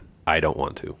 How come? I don't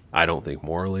want to. I don't think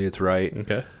morally it's right.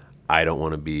 Okay. I don't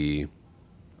want to be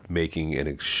making an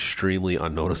extremely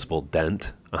unnoticeable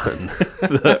dent on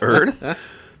the earth.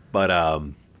 But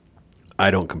I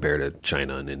don't compare to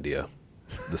China and India.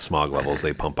 The smog levels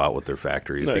they pump out with their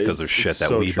factories because of shit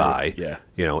that we buy. Yeah.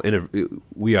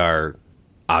 We are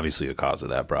obviously a cause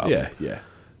of that problem. Yeah, yeah.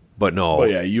 But no.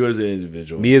 But yeah, you as an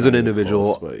individual. Me as an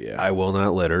individual, close, but yeah. I will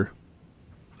not litter.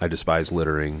 I despise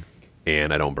littering,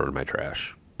 and I don't burn my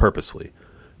trash purposefully.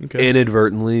 Okay.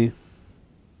 Inadvertently,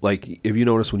 like if you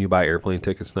notice when you buy airplane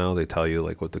tickets now, they tell you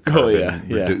like what the carbon. Oh yeah.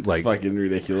 It's like fucking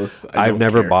ridiculous. I've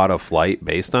never bought a flight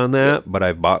based on that, but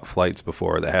I've bought flights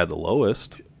before that had the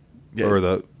lowest. Yeah. Or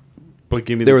they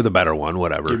were were the better one,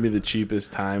 whatever. Give me the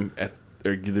cheapest time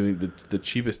give me the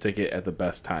cheapest ticket at the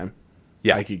best time.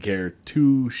 Yeah. I could care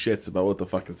two shits about what the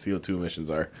fucking CO2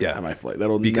 emissions are on my flight.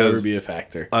 That'll never be a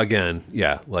factor. Again,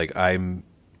 yeah, like I'm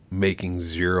making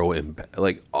zero impact.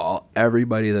 Like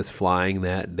everybody that's flying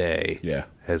that day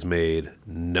has made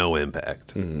no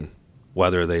impact,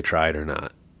 whether they tried or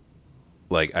not.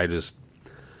 Like I just,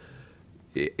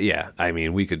 I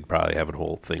mean, we could probably have a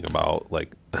whole thing about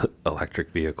like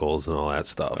electric vehicles and all that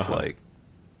stuff. Like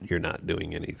you're not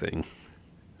doing anything.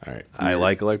 All right. I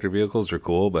like electric vehicles; they're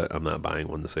cool, but I'm not buying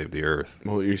one to save the earth.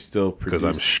 Well, you're still because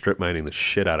I'm strip mining the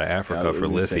shit out of Africa for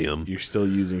lithium. You're still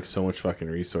using so much fucking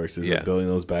resources of building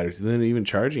those batteries, and then even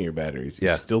charging your batteries. You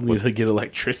still need to get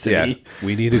electricity. Yeah,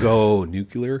 we need to go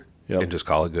nuclear and just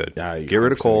call it good. Yeah, get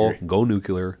rid of coal, go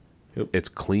nuclear. Yep. It's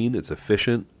clean, it's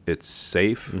efficient, it's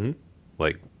safe.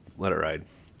 Like, let it ride.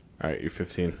 All right, you're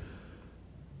 15.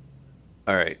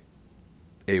 All right.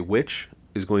 A witch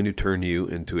is going to turn you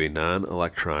into a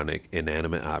non-electronic,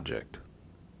 inanimate object.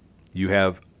 You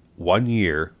have 1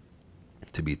 year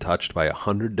to be touched by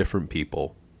 100 different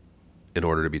people in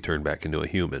order to be turned back into a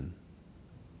human.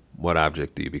 What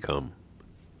object do you become?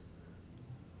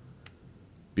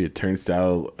 Be a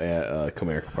turnstile at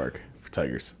Comerica Park for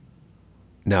tigers.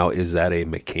 Now, is that a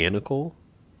mechanical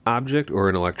object or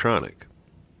an electronic?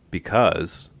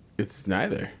 Because it's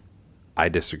neither. I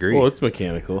disagree. Well, it's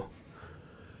mechanical.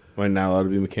 Am I not allowed to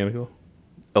be mechanical?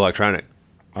 Electronic.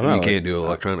 You can't do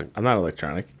electronic. I'm not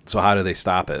electronic. So how do they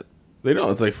stop it? They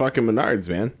don't. It's like fucking Menards,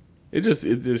 man. It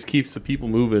just keeps the people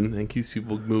moving and keeps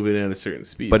people moving at a certain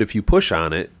speed. But if you push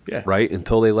on it, right,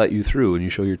 until they let you through and you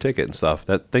show your ticket and stuff,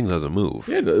 that thing doesn't move.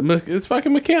 Yeah, it's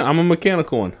fucking mechanical. I'm a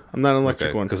mechanical one. I'm not an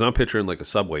electric one. Because I'm picturing like a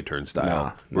subway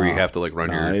turnstile where you have to like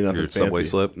run your subway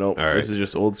slip. Nope. All right. This is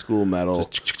just old school metal.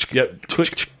 Yep.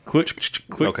 Click.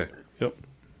 Okay. Yep.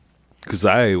 Because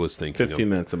I was thinking 15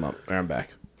 minutes, I'm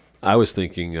back. I was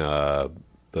thinking the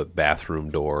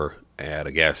bathroom door at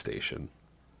a gas station.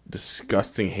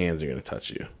 Disgusting hands are going to touch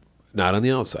you. Not on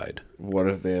the outside. What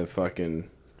if they have fucking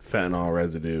fentanyl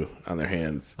residue on their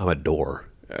hands? I'm a door.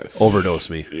 Overdose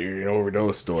me. You're an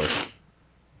overdose door.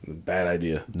 Bad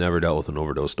idea. Never dealt with an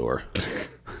overdose door.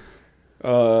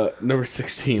 Number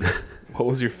 16. What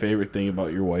was your favorite thing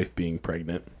about your wife being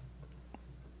pregnant?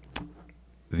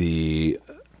 The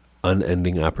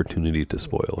unending opportunity to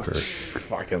spoil her.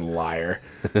 Fucking liar.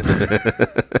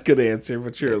 Good answer,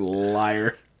 but you're a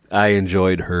liar. I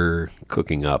enjoyed her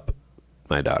cooking up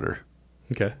my daughter.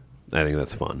 Okay. I think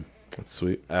that's fun. That's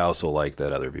sweet. I also like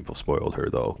that other people spoiled her,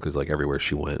 though, because like everywhere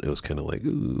she went, it was kind of like,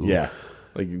 ooh. Yeah,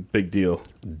 like big deal.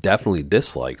 Definitely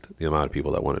disliked the amount of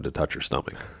people that wanted to touch her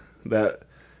stomach. That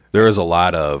There is a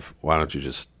lot of, why don't you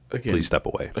just Again. please step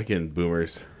away? again,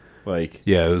 boomers. Like,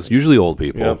 Yeah, it was usually old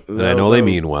people. Yep, And I know they that'll-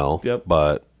 mean well, Yep.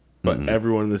 but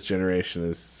everyone in this generation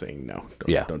is saying no.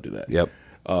 Don't do that. Yep.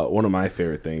 One of my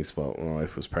favorite things about when my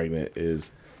wife was pregnant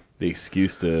is the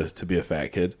excuse to be a fat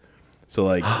kid. So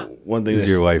like one thing Is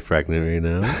your wife pregnant right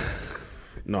now?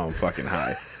 No, I'm fucking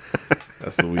high.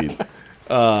 That's the weed.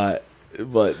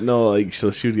 But no, like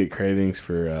so she would get cravings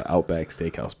for Outback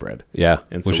Steakhouse bread. Yeah,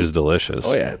 And which so- is delicious.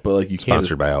 Oh yeah, but like you can't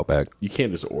Sponsored by Outback. you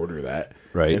can't just order that.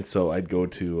 Right. And so I'd go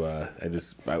to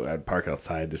I'd park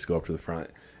outside, just go up to the front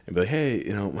and be like, hey,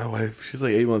 my wife, she's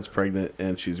like 8 months pregnant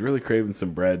and she's really craving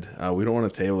some bread. We don't want a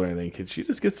table or anything. Can she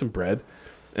just get some bread?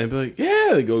 And be like, yeah,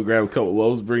 they go grab a couple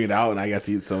loaves, bring it out, and I got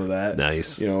to eat some of that.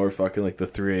 Nice. Or fucking like the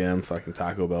 3 a.m. fucking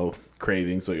Taco Bell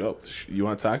cravings. Like, oh, you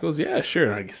want tacos? Yeah, sure.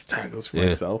 And I get some tacos for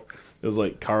myself. It was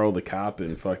like Carl the Cop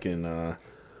in fucking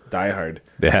Die Hard.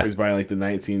 Yeah. He's buying like the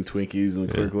 19 Twinkies and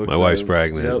the clerk looks My at wife's him.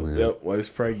 pregnant. Yep, wife's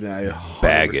pregnant. I 100%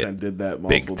 Bag it. did that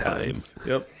Big multiple time. times.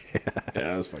 Yep. Yeah,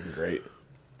 that was fucking great.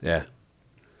 Yeah.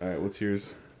 All right, what's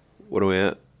yours? What are we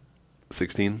at?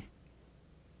 16?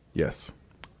 Yes.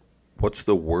 What's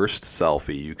the worst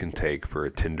selfie you can take for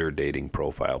a Tinder dating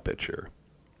profile picture?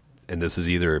 And this is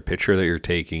either a picture that you're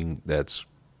taking that's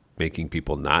making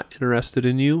people not interested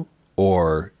in you,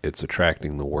 or it's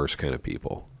attracting the worst kind of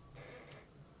people.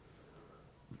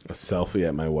 A selfie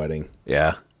at my wedding.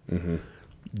 Yeah? Mm-hmm.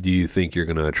 Do you think you're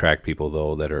going to attract people,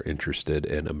 though, that are interested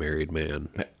in a married man?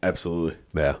 Absolutely.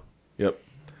 Yeah. Yep.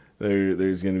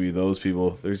 There's going to be those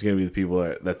people. There's going to be the people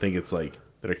that think it's like,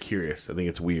 that are curious. I think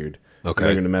it's weird. Okay. And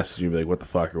they're going to message you and be like, what the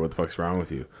fuck, or what the fuck's wrong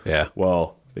with you? Yeah.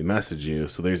 Well, they message you,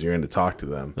 so there's your end to talk to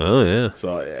them. Oh, yeah.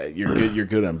 So you're good. You're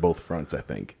good on both fronts, I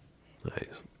think. Nice.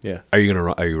 Yeah. Are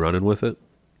you running with it?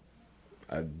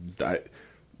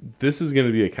 This is going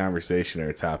to be a conversation or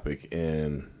a topic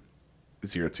in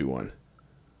 021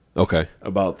 Okay.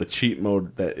 about the cheat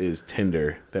mode that is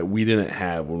Tinder that we didn't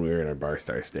have when we were in our Bar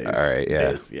Star days. All right,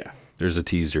 yeah. Yeah. There's a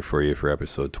teaser for you for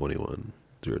episode 21,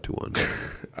 021. All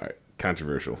right.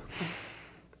 Controversial.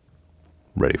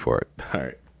 Ready for it. All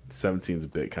right. 17 is a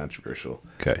bit controversial.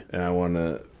 Okay. And I want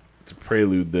to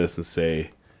prelude this and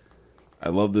say, I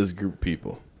love this group of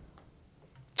people,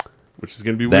 which is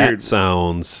going to be That weird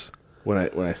sounds... when I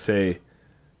ask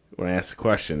the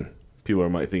question. People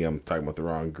might think I'm talking about the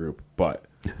wrong group, but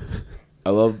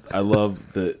I love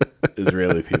the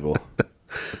Israeli people.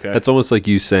 Okay, That's almost like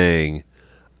you saying,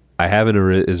 I have an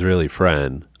Israeli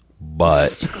friend,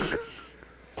 but...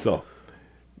 so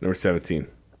number 17.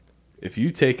 If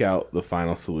you take out the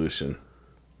final solution,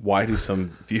 why do some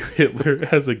view Hitler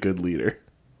as a good leader?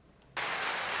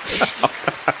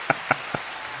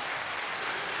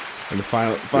 And the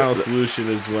final solution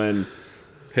is when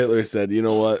Hitler said, "You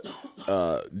know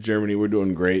what, Germany, we're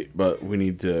doing great, but we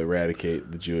need to eradicate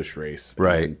the Jewish race."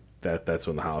 Right. And that's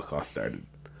when the Holocaust started.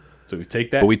 So we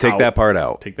take that. But we take out, that part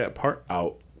out. Take that part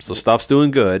out. So stuff's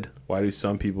doing good. Why do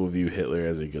some people view Hitler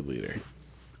as a good leader?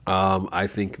 I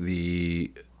think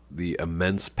the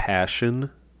immense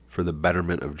passion for the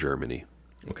betterment of Germany.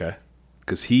 Okay.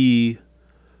 Because he...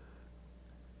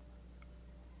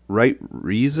 Right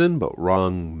reason, but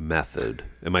wrong method.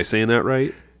 Am I saying that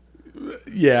right?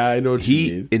 Yeah, I know what you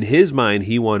He, mean. in his mind,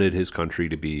 he wanted his country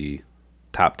to be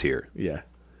top tier. Yeah.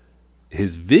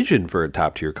 His vision for a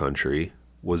top tier country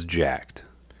was jacked.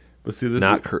 But see, this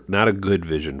Not a good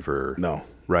vision for... no,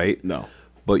 Right? no.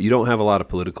 But you don't have a lot of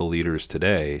political leaders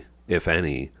today, if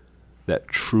any, that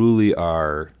truly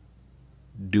are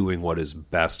doing what is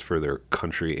best for their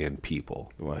country and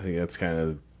people. Well, I think that's kind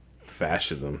of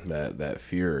fascism, that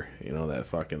fear,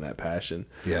 that passion.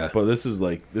 Yeah. But this is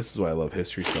why I love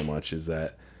history so much, is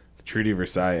that the Treaty of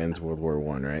Versailles ends World War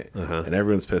One, right? Uh-huh. And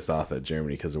everyone's pissed off at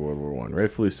Germany because of World War One,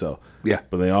 rightfully so. Yeah.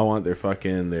 But they all want their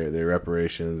fucking their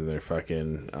reparations and their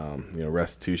fucking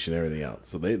restitution and everything else.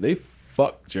 So they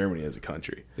fuck Germany as a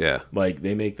country. Yeah. Like,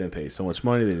 they make them pay so much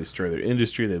money, they destroy their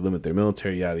industry, they limit their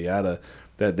military, yada yada,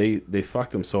 that they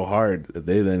fucked them so hard that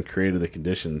they then created the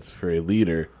conditions for a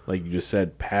leader, like you just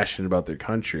said, passionate about their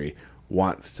country,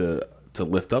 wants to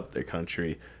lift up their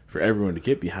country for everyone to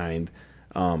get behind,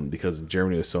 because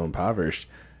Germany was so impoverished.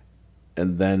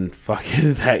 And then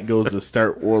fucking that goes to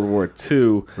start World War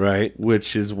II, Right.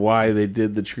 which is why they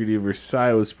did the Treaty of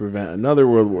Versailles, was to prevent another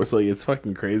world war. So it's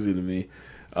fucking crazy to me.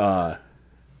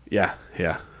 Yeah,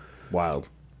 wild.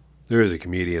 There is a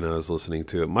comedian I was listening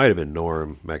to. It might have been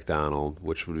Norm Macdonald,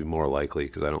 which would be more likely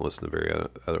because I don't listen to very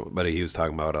other. But he was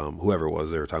talking about whoever it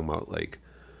was. They were talking about like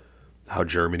how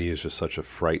Germany is just such a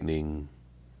frightening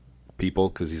people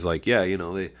because he's like, yeah,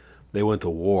 they went to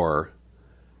war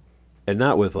and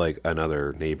not with like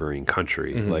another neighboring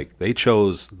country. Like they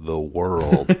chose the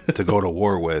world to go to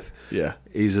war with. Yeah.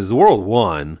 He says the world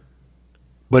won,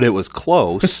 but it was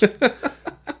close.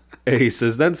 And he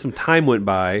says then some time went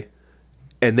by,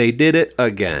 and they did it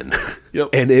again. Yep.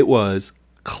 And it was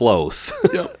close.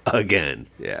 Yep. Again.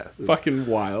 Yeah. Fucking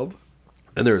wild.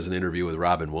 And there was an interview with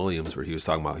Robin Williams where he was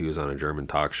talking about he was on a German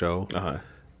talk show.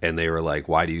 And they were like,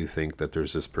 why do you think that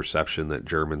there's this perception that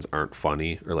Germans aren't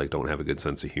funny or like don't have a good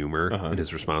sense of humor? And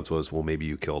his response was, well, maybe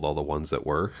you killed all the ones that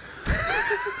were.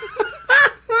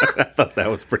 I thought that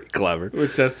was pretty clever.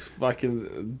 Which that's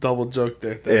fucking double joke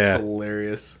there. That's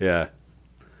hilarious. Yeah.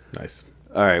 Nice.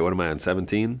 All right, what am I on,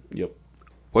 17? Yep.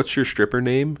 What's your stripper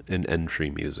name and entry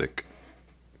music?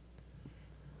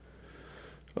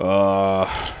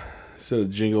 Instead of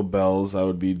Jingle Bells, I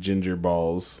would be Ginger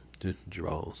Balls. Ginger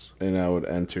Balls. And I would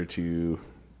enter to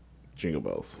Jingle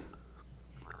Bells.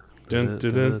 Dun,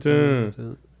 dun, dun,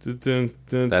 dun. Dun, dun,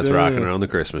 dun, That's dun. rocking around the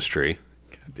Christmas tree.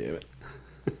 God damn it.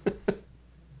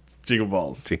 Jingle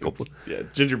Balls. Jingle. Yeah,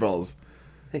 Ginger Balls.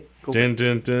 Hey, Dun,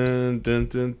 dun, dun, dun,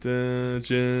 dun, dun,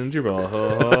 Ginger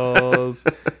Balls.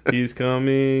 He's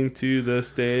coming to the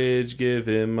stage. Give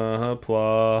him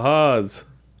applause.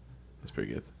 That's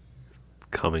pretty good.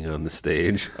 Coming on the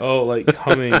stage. Oh, like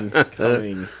coming.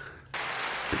 Coming.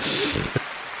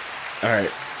 All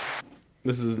right.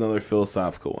 This is another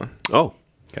philosophical one. Oh.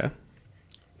 Okay.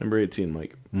 Number 18,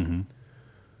 Mike.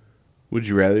 Would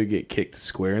you rather get kicked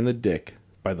square in the dick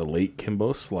by the late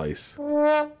Kimbo Slice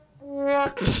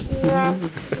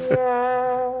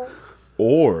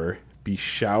or be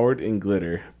showered in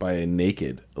glitter by a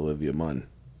naked Olivia Munn?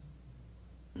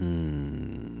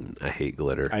 I hate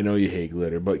glitter. I know you hate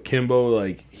glitter, but Kimbo,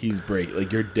 like,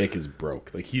 your dick is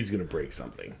broke. Like, he's gonna break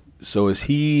something. So is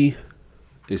he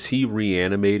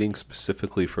reanimating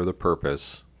specifically for the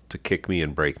purpose to kick me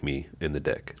and break me in the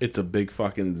dick? It's a big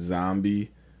fucking zombie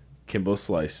Kimbo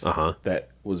Slice that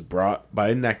was brought by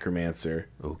a necromancer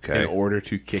in order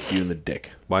to kick you in the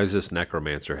dick. Why does this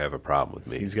necromancer have a problem with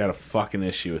me? He's got a fucking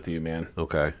issue with you, man.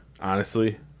 Okay.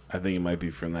 Honestly, I think it might be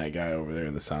from that guy over there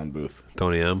in the sound booth.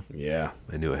 Tony M? Yeah.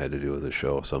 I knew it had to do with the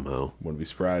show somehow. Wouldn't be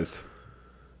surprised.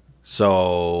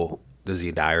 So, does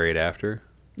he die right after?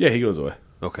 Yeah, he goes away.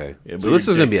 Okay. Yeah, so this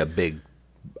is going to be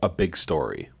a big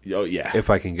story. Oh, yeah. If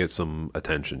I can get some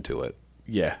attention to it.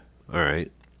 Yeah. All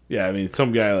right. Yeah, I mean,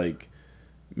 some guy, like,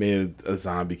 made a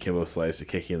zombie Kimbo Slice to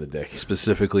kick you in the dick.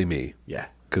 Specifically me. Yeah.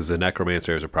 Because the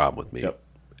necromancer has a problem with me. Yep.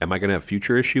 Am I going to have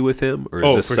future issue with him, or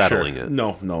is this for settling sure. it?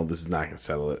 No, this is not going to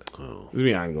settle it. Oh. This is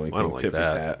be an ongoing I thing. don't like Tit for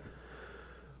that. tat.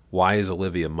 Why is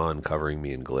Olivia Munn covering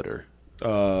me in glitter?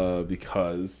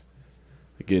 Because,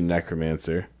 again,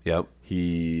 necromancer. Yep.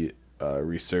 He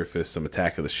resurfaced some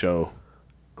Attack of the Show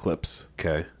clips.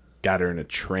 Okay. Got her in a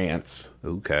trance.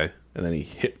 Okay. And then he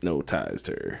hypnotized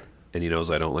her. And he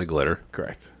knows I don't like glitter.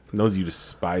 Correct. Knows you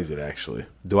despise it, actually.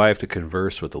 Do I have to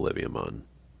converse with Olivia Munn?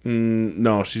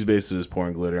 No, she's basically just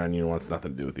pouring glitter on you and wants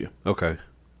nothing to do with you. Okay.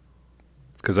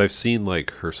 Because I've seen like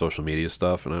her social media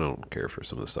stuff, and I don't care for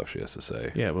some of the stuff she has to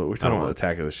say. Yeah, but we're talking about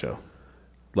Attack of the Show.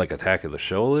 Like Attack of the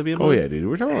Show, Olivia Munn? Oh yeah, dude.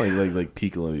 We're talking about like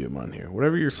peak Olivia Munn here.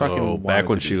 Whatever you're fucking. So back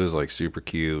when to she be. was like super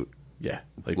cute. Yeah,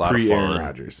 like lot of pre Aaron fun.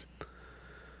 Rodgers.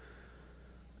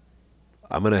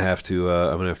 I'm gonna have to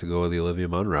go with the Olivia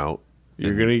Munn route.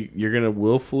 You're gonna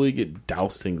willfully get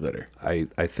doused in glitter. I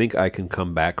think I can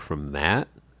come back from that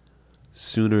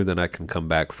sooner than I can come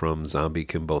back from zombie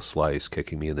Kimbo Slice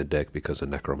kicking me in the dick because a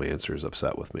necromancer is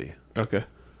upset with me. Okay.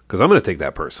 Because I'm gonna take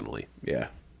that personally. Yeah.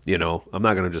 You know, I'm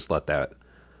not gonna just let that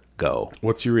go.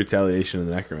 What's your retaliation in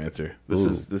the necromancer? This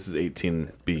is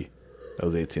 18B. That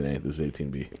was 18A. This is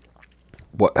 18B.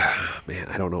 What, man?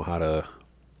 I don't know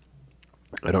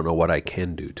what I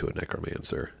can do to a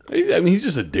necromancer. He's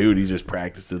just a dude. He's just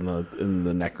practicing in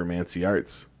the necromancy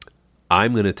arts.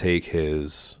 I'm gonna take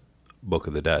his Book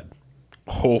of the Dead.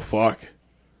 Oh fuck!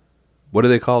 What do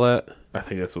they call that? I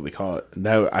think that's what they call it.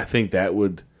 I think that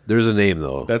would. There's a name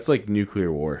though. That's like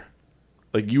nuclear war.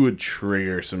 Like you would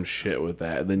trigger some shit with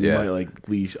that, and then you might like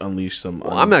unleash some.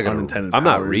 Well, I'm not unintended. I'm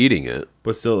not reading it,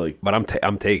 but still, like, but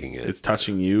I'm taking it. It's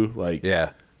touching you. Like,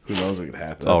 yeah. Who knows what could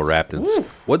happen? It's all wrapped in.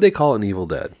 What'd they call it in Evil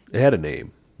Dead? It had a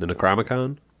name. The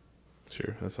Necronomicon.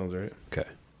 Sure, that sounds right. Okay.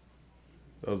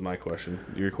 That was my question.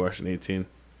 Your question, 18.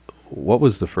 What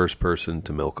was the first person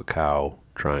to milk a cow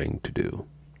trying to do?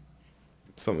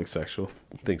 Something sexual.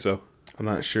 Think so? I'm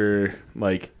not sure.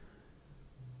 Like,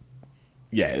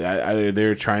 yeah, either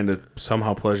they're trying to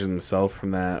somehow pleasure themselves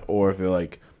from that, or if they're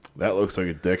like, that looks like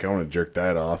a dick, I want to jerk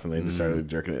that off, and they just started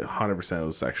jerking it. 100% it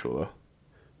was sexual, though.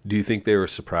 Do you think they were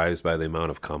surprised by the amount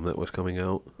of cum that was coming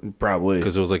out? Probably.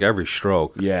 Because it was like every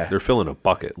stroke. Yeah. They're filling a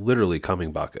bucket, literally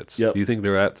coming buckets. Yep. Do you think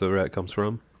that's where that comes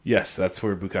from? Yes, that's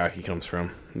where bukkake comes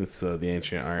from. It's the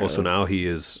ancient art. Well, so now he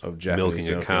is Japanese milking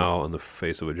a milking. cow on the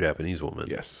face of a Japanese woman.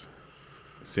 Yes.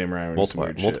 Samurai or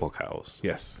Multiple cows.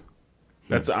 Yes.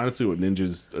 That's honestly what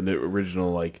Ninja's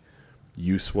original like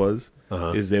use was.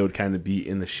 Is they would kind of be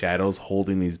in the shadows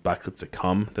holding these buckets of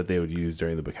cum that they would use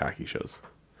during the bukkake shows.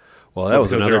 Well, that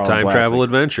was because another they're all time black, travel like-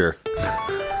 adventure.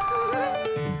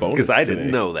 Bonus Because I today.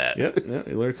 didn't know that. Yep,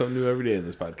 you learn something new every day in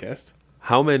this podcast.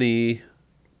 How many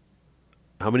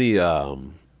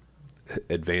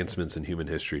advancements in human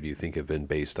history do you think have been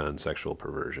based on sexual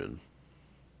perversion?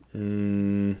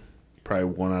 Probably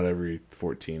 1 out of every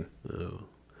 14.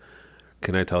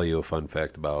 Can I tell you a fun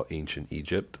fact about ancient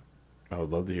Egypt? I would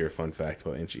love to hear a fun fact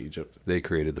about ancient Egypt. They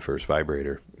created the first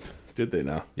vibrator. Did they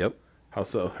now? Yep. How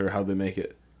so? Or how'd they make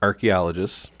it?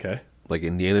 Archaeologists, Okay. like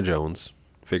Indiana Jones,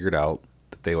 figured out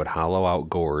that they would hollow out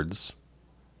gourds,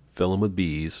 fill them with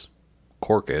bees,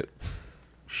 cork it,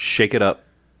 shake it up,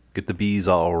 get the bees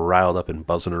all riled up and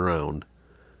buzzing around,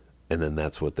 and then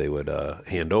that's what they would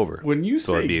hand over. When you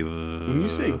So it'd say be, when you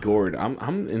say gourd, I'm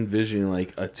envisioning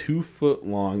like a 2-foot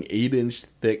long, 8-inch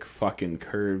thick fucking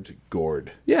curved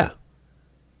gourd. yeah.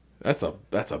 That's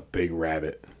a big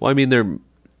rabbit. Well, I mean,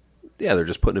 they're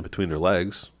just putting it between their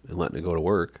legs and letting it go to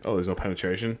work. Oh, there's no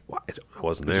penetration. Well, I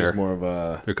wasn't It's there. just more of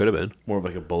a There could have been.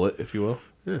 like a bullet, if you will.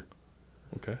 Yeah.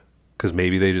 Okay. Because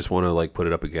maybe they just want to like put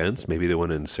it up against. Maybe they want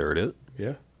to insert it.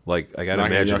 Yeah. Like I gotta Knock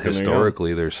it, imagine yuck, and there you go.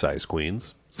 historically there's size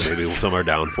queens. So maybe some are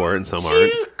down for it and some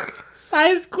aren't.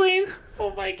 Size queens.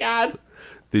 Oh my god.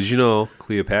 Did you know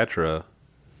Cleopatra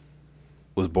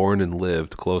was born and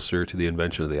lived closer to the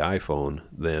invention of the iPhone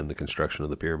than the construction of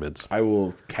the pyramids? I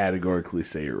will categorically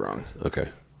say you're wrong. Okay,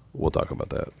 we'll talk about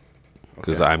that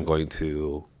because Okay. I'm going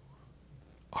to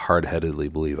hard-headedly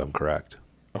believe I'm correct.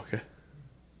 Okay.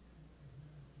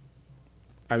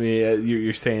 I mean,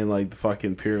 you're saying like the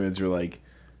fucking pyramids were like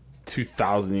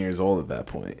 2,000 years old at that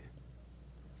point.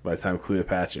 By the time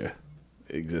Cleopatra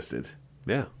existed.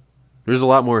 Yeah, there's a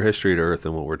lot more history to Earth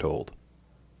than what we're told.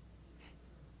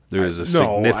 There is a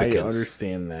No, I significance.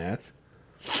 understand that.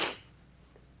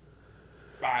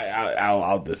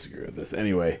 I'll disagree with this.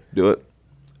 Anyway, Do it.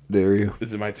 Dare you?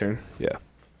 is it my turn? Yeah.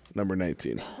 Number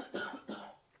 19.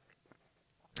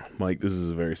 Mike, this is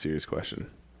a very serious question.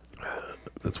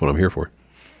 That's what I'm here for.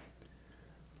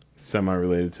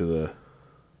 Semi-related to the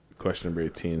question number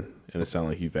 18, and it sounded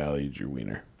like you valued your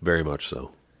wiener. Very much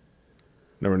so.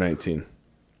 Number 19.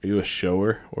 Are you a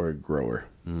shower or a grower?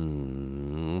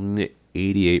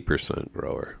 88%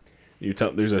 grower.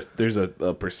 There's a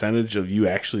percentage of you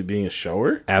actually being a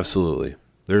shower? Absolutely.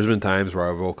 There's been times where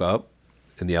I woke up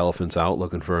and the elephant's out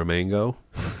looking for a mango.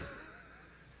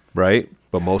 Right?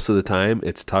 But most of the time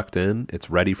it's tucked in. It's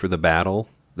ready for the battle.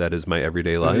 That is my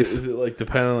everyday life. Is it like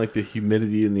depending on like the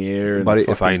humidity in the air? And But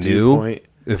the if I fucking dew knew, point?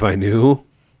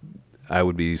 I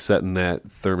would be setting that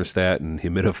thermostat and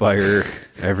humidifier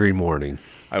every morning.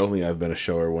 I don't think I've been a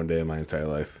shower one day in my entire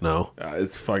life. No?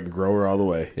 It's fucking grower all the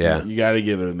way. Yeah. You got to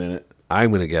give it a minute.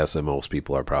 I'm going to guess that most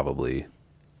people are probably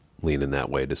leaning that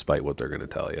way despite what they're going to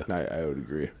tell you. I would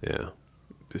agree. Yeah.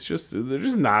 They're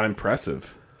just not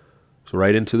impressive. So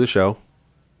right into the show.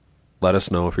 Let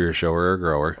us know if you're a shower or a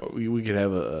grower. We could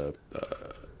have a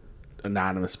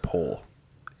anonymous poll.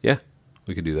 Yeah,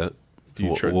 we could do that. Do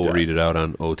you We'll read it out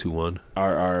on 021.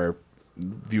 Are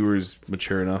viewers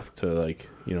mature enough to like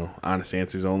honest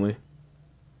answers only?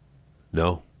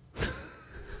 No. I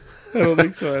don't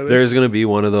think so either. There's going to be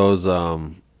one of those,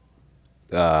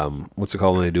 what's it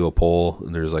called when they do a poll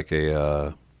and there's like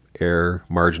a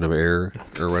margin of error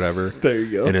or whatever. There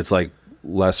you go. And it's like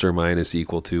less or minus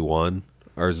equal to 1.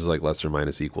 Ours is like less or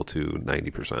minus equal to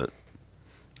 90%. All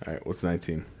right, what's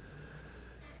 19?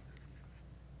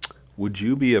 Would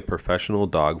you be a professional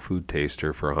dog food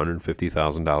taster for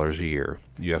 $150,000 a year?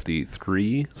 You have to eat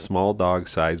 3 small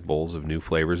dog-sized bowls of new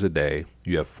flavors a day.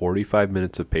 You have 45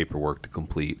 minutes of paperwork to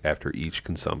complete after each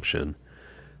consumption.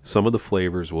 Some of the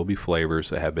flavors will be flavors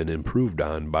that have been improved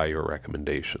on by your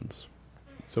recommendations.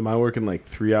 So am I working like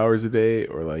 3 hours a day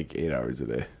or like 8 hours a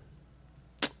day?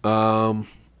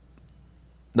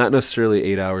 Not necessarily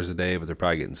 8 hours a day, but they're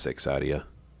probably getting 6 out of you.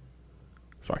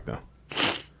 Fuck no.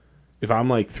 If I'm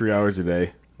like 3 hours a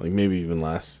day, like maybe even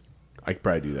less, I could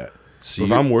probably do that. So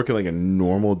But if I'm working like a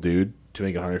normal dude to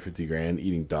make 150 grand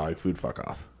eating dog food, fuck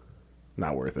off.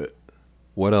 Not worth it.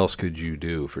 what else could you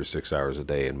do for 6 hours a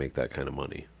day and make that kind of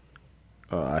money?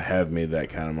 I have made that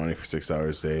kind of money for 6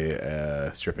 hours a day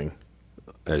stripping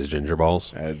As ginger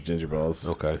balls? at Ginger Balls.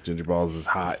 Okay. Ginger Balls is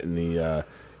hot in the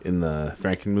in the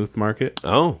Frankenmuth market.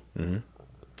 Oh,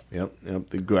 Yep.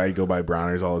 I go by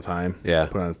Browners all the time. Yeah.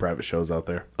 Put on private shows out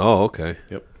there. oh, okay.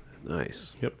 Yep.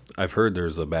 Nice. Yep. I've heard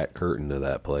there's a back curtain to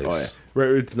that place. Oh yeah.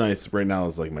 Right. It's nice. Right now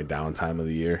is like my downtime of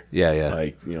the year. Yeah, yeah.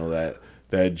 Like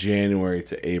that January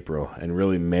to April and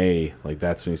really May. Like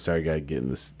that's when you start getting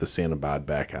the Santa bod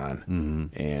back on.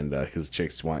 And because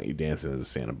chicks want you dancing as a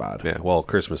Santa bod. Yeah, well,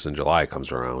 Christmas in July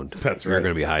comes around. That's You're right.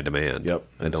 going to be high demand. Yep.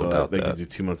 I And don't so doubt that that. gives you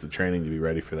 2 months of training to be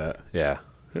ready for that. Yeah.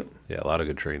 Yep. Yeah, a lot of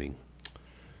good training.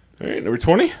 All right. Number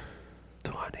 20.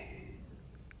 20.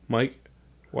 Mike,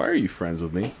 why are you friends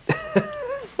with me?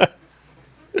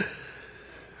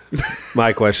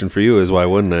 My question for you is, why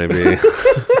wouldn't I be?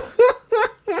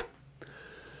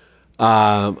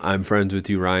 I'm friends with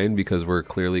you, Ryan, because we're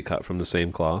clearly cut from the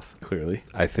same cloth. Clearly.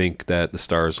 I think that the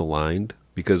stars aligned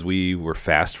because we were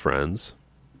fast friends.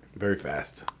 Very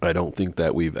fast. I don't think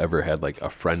that we've ever had like a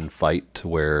friend fight to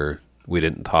where we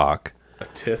didn't talk. A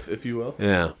tiff, if you will.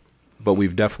 Yeah. But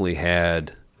we've definitely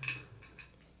had,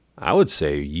 I would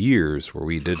say, years where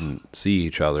we didn't see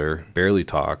each other, barely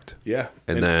talked. Yeah.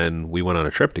 And then we went on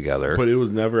a trip together. But it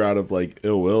was never out of like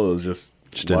ill will. It was just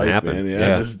didn't life, happen. man.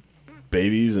 Yeah. Just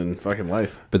babies and fucking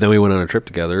life. But then we went on a trip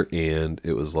together, and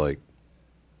it was like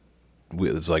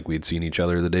we'd seen each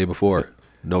other the day before.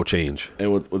 No change.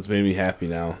 And what's made me happy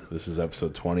now, this is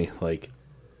episode 20, like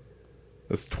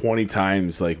that's 20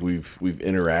 times like we've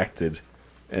interacted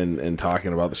and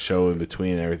talking about the show in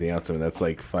between and everything else. I mean, that's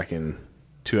like fucking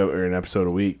an episode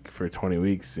a week for 20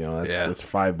 weeks. You know, that's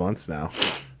 5 months now.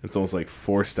 It's almost like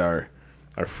forced our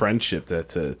friendship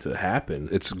to happen.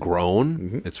 It's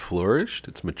grown. It's flourished.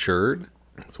 It's matured.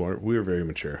 We were very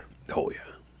mature. Oh, yeah.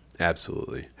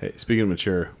 Absolutely. Hey, speaking of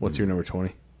mature, what's your number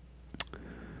 20?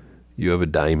 You have a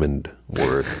diamond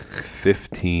worth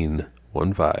 $15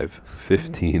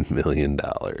 million.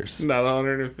 Not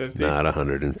 150. Not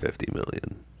 $150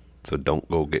 million. So don't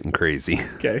go getting crazy.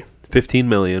 Okay. $15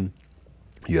 million.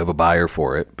 You have a buyer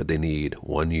for it, but they need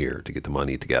 1 year to get the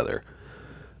money together.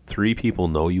 3 people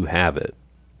know you have it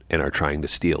and are trying to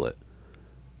steal it.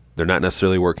 They're not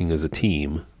necessarily working as a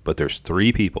team, but there's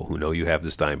 3 people who know you have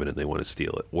this diamond and they want to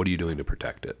steal it. What are you doing to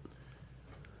protect it?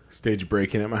 Stage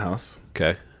break-in at my house.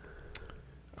 Okay.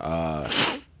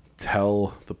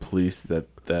 Tell the police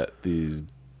that these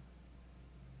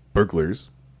burglars,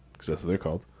 because that's what they're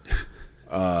called,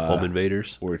 Home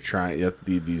invaders? we're trying.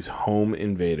 These home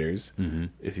invaders,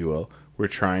 if you will, we're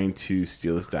trying to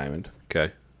steal this diamond.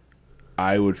 Okay.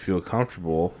 I would feel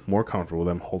more comfortable with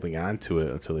them holding on to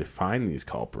it until they find these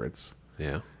culprits,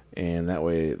 Yeah. and that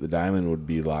way the diamond would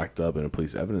be locked up in a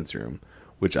police evidence room,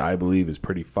 which I believe is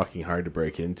pretty fucking hard to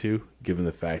break into, given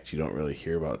the fact you don't really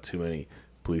hear about too many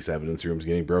police evidence rooms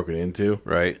getting broken into.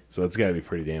 Right. So it's got to be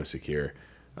pretty damn secure.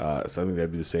 So I think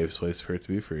that'd be the safest place for it to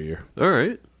be for a year. All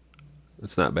right.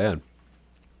 That's not bad.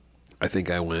 I think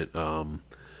I went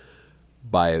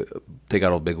take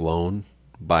out a big loan,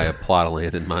 buy a plot of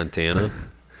land in Montana,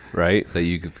 right? That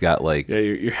you've got like... Yeah,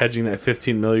 you're hedging that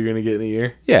 $15 million you're going to get in a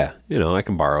year? Yeah, I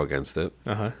can borrow against it.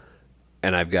 Uh-huh.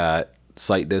 And I've got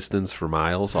sight distance for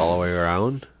miles all the way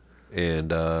around,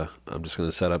 and I'm just going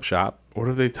to set up shop. What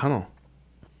if they tunnel?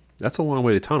 That's a long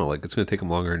way to tunnel. Like, it's going to take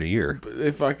them longer than a year. But they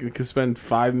fucking could spend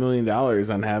 $5 million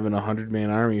on having a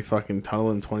 100-man army fucking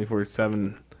tunneling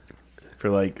 24/7 for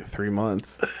like 3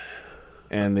 months,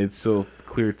 and they'd still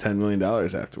clear $10 million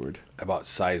afterward. I bought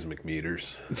seismic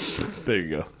meters, There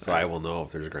you go. so I will know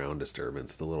if there's ground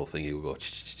disturbance. The little thing you will go...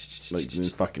 Like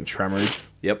these fucking Tremors.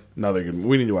 Yep. Another good.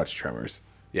 We need to watch Tremors.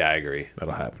 Yeah, I agree.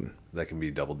 That'll happen. That can be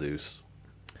double deuce.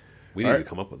 We All need right. to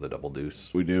come up with a double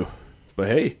deuce. We do. But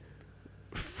hey,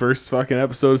 first fucking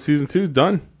episode of season 2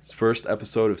 done. First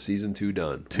episode of season 2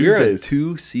 done. Tuesdays. We're at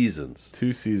 2 seasons.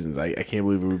 2 seasons. I can't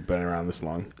believe we've been around this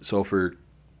long. So for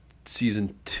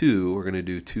season 2, we're going to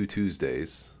do 2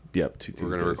 Tuesdays. Yep, 2 Tuesdays. We're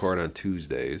going to record on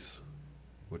Tuesdays,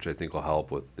 which I think will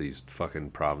help with these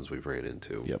fucking problems we've ran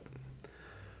into. Yep.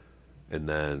 And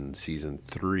then season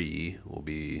 3 will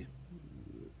be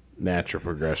Natural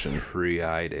progression. free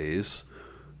eye days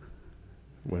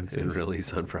and Wednesdays.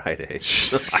 release on Fridays.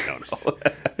 Jesus I don't know.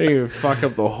 They're going to fuck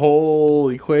up the whole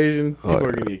equation. People are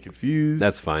yeah. going to get confused.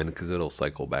 That's fine because it'll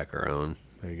cycle back around.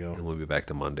 There you And go. we'll be back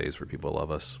to Mondays where people love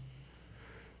us.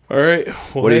 All right.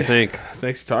 Well, What do you hey, think?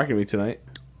 Thanks for talking to me tonight.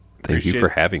 Thank you for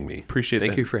having me. Appreciate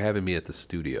Thank that. you for having me at the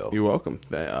studio. You're welcome.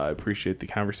 I appreciate the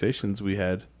conversations we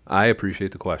had. I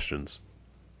appreciate the questions.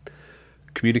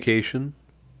 Communication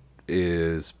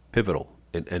is pivotal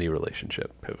in any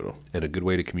relationship. Pivotal. And a good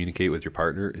way to communicate with your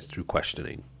partner is through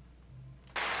questioning.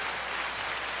 I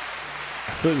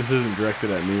feel like this isn't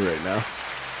directed at me right now.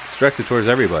 It's directed towards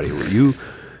everybody.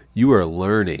 You are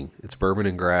learning. It's Bourbon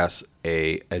and Grass,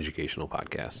 a educational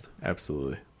podcast.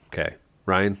 Absolutely. Okay.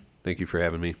 Ryan, thank you for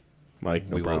having me. Mike,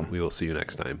 no problem. We will see you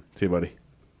next time. See you, buddy.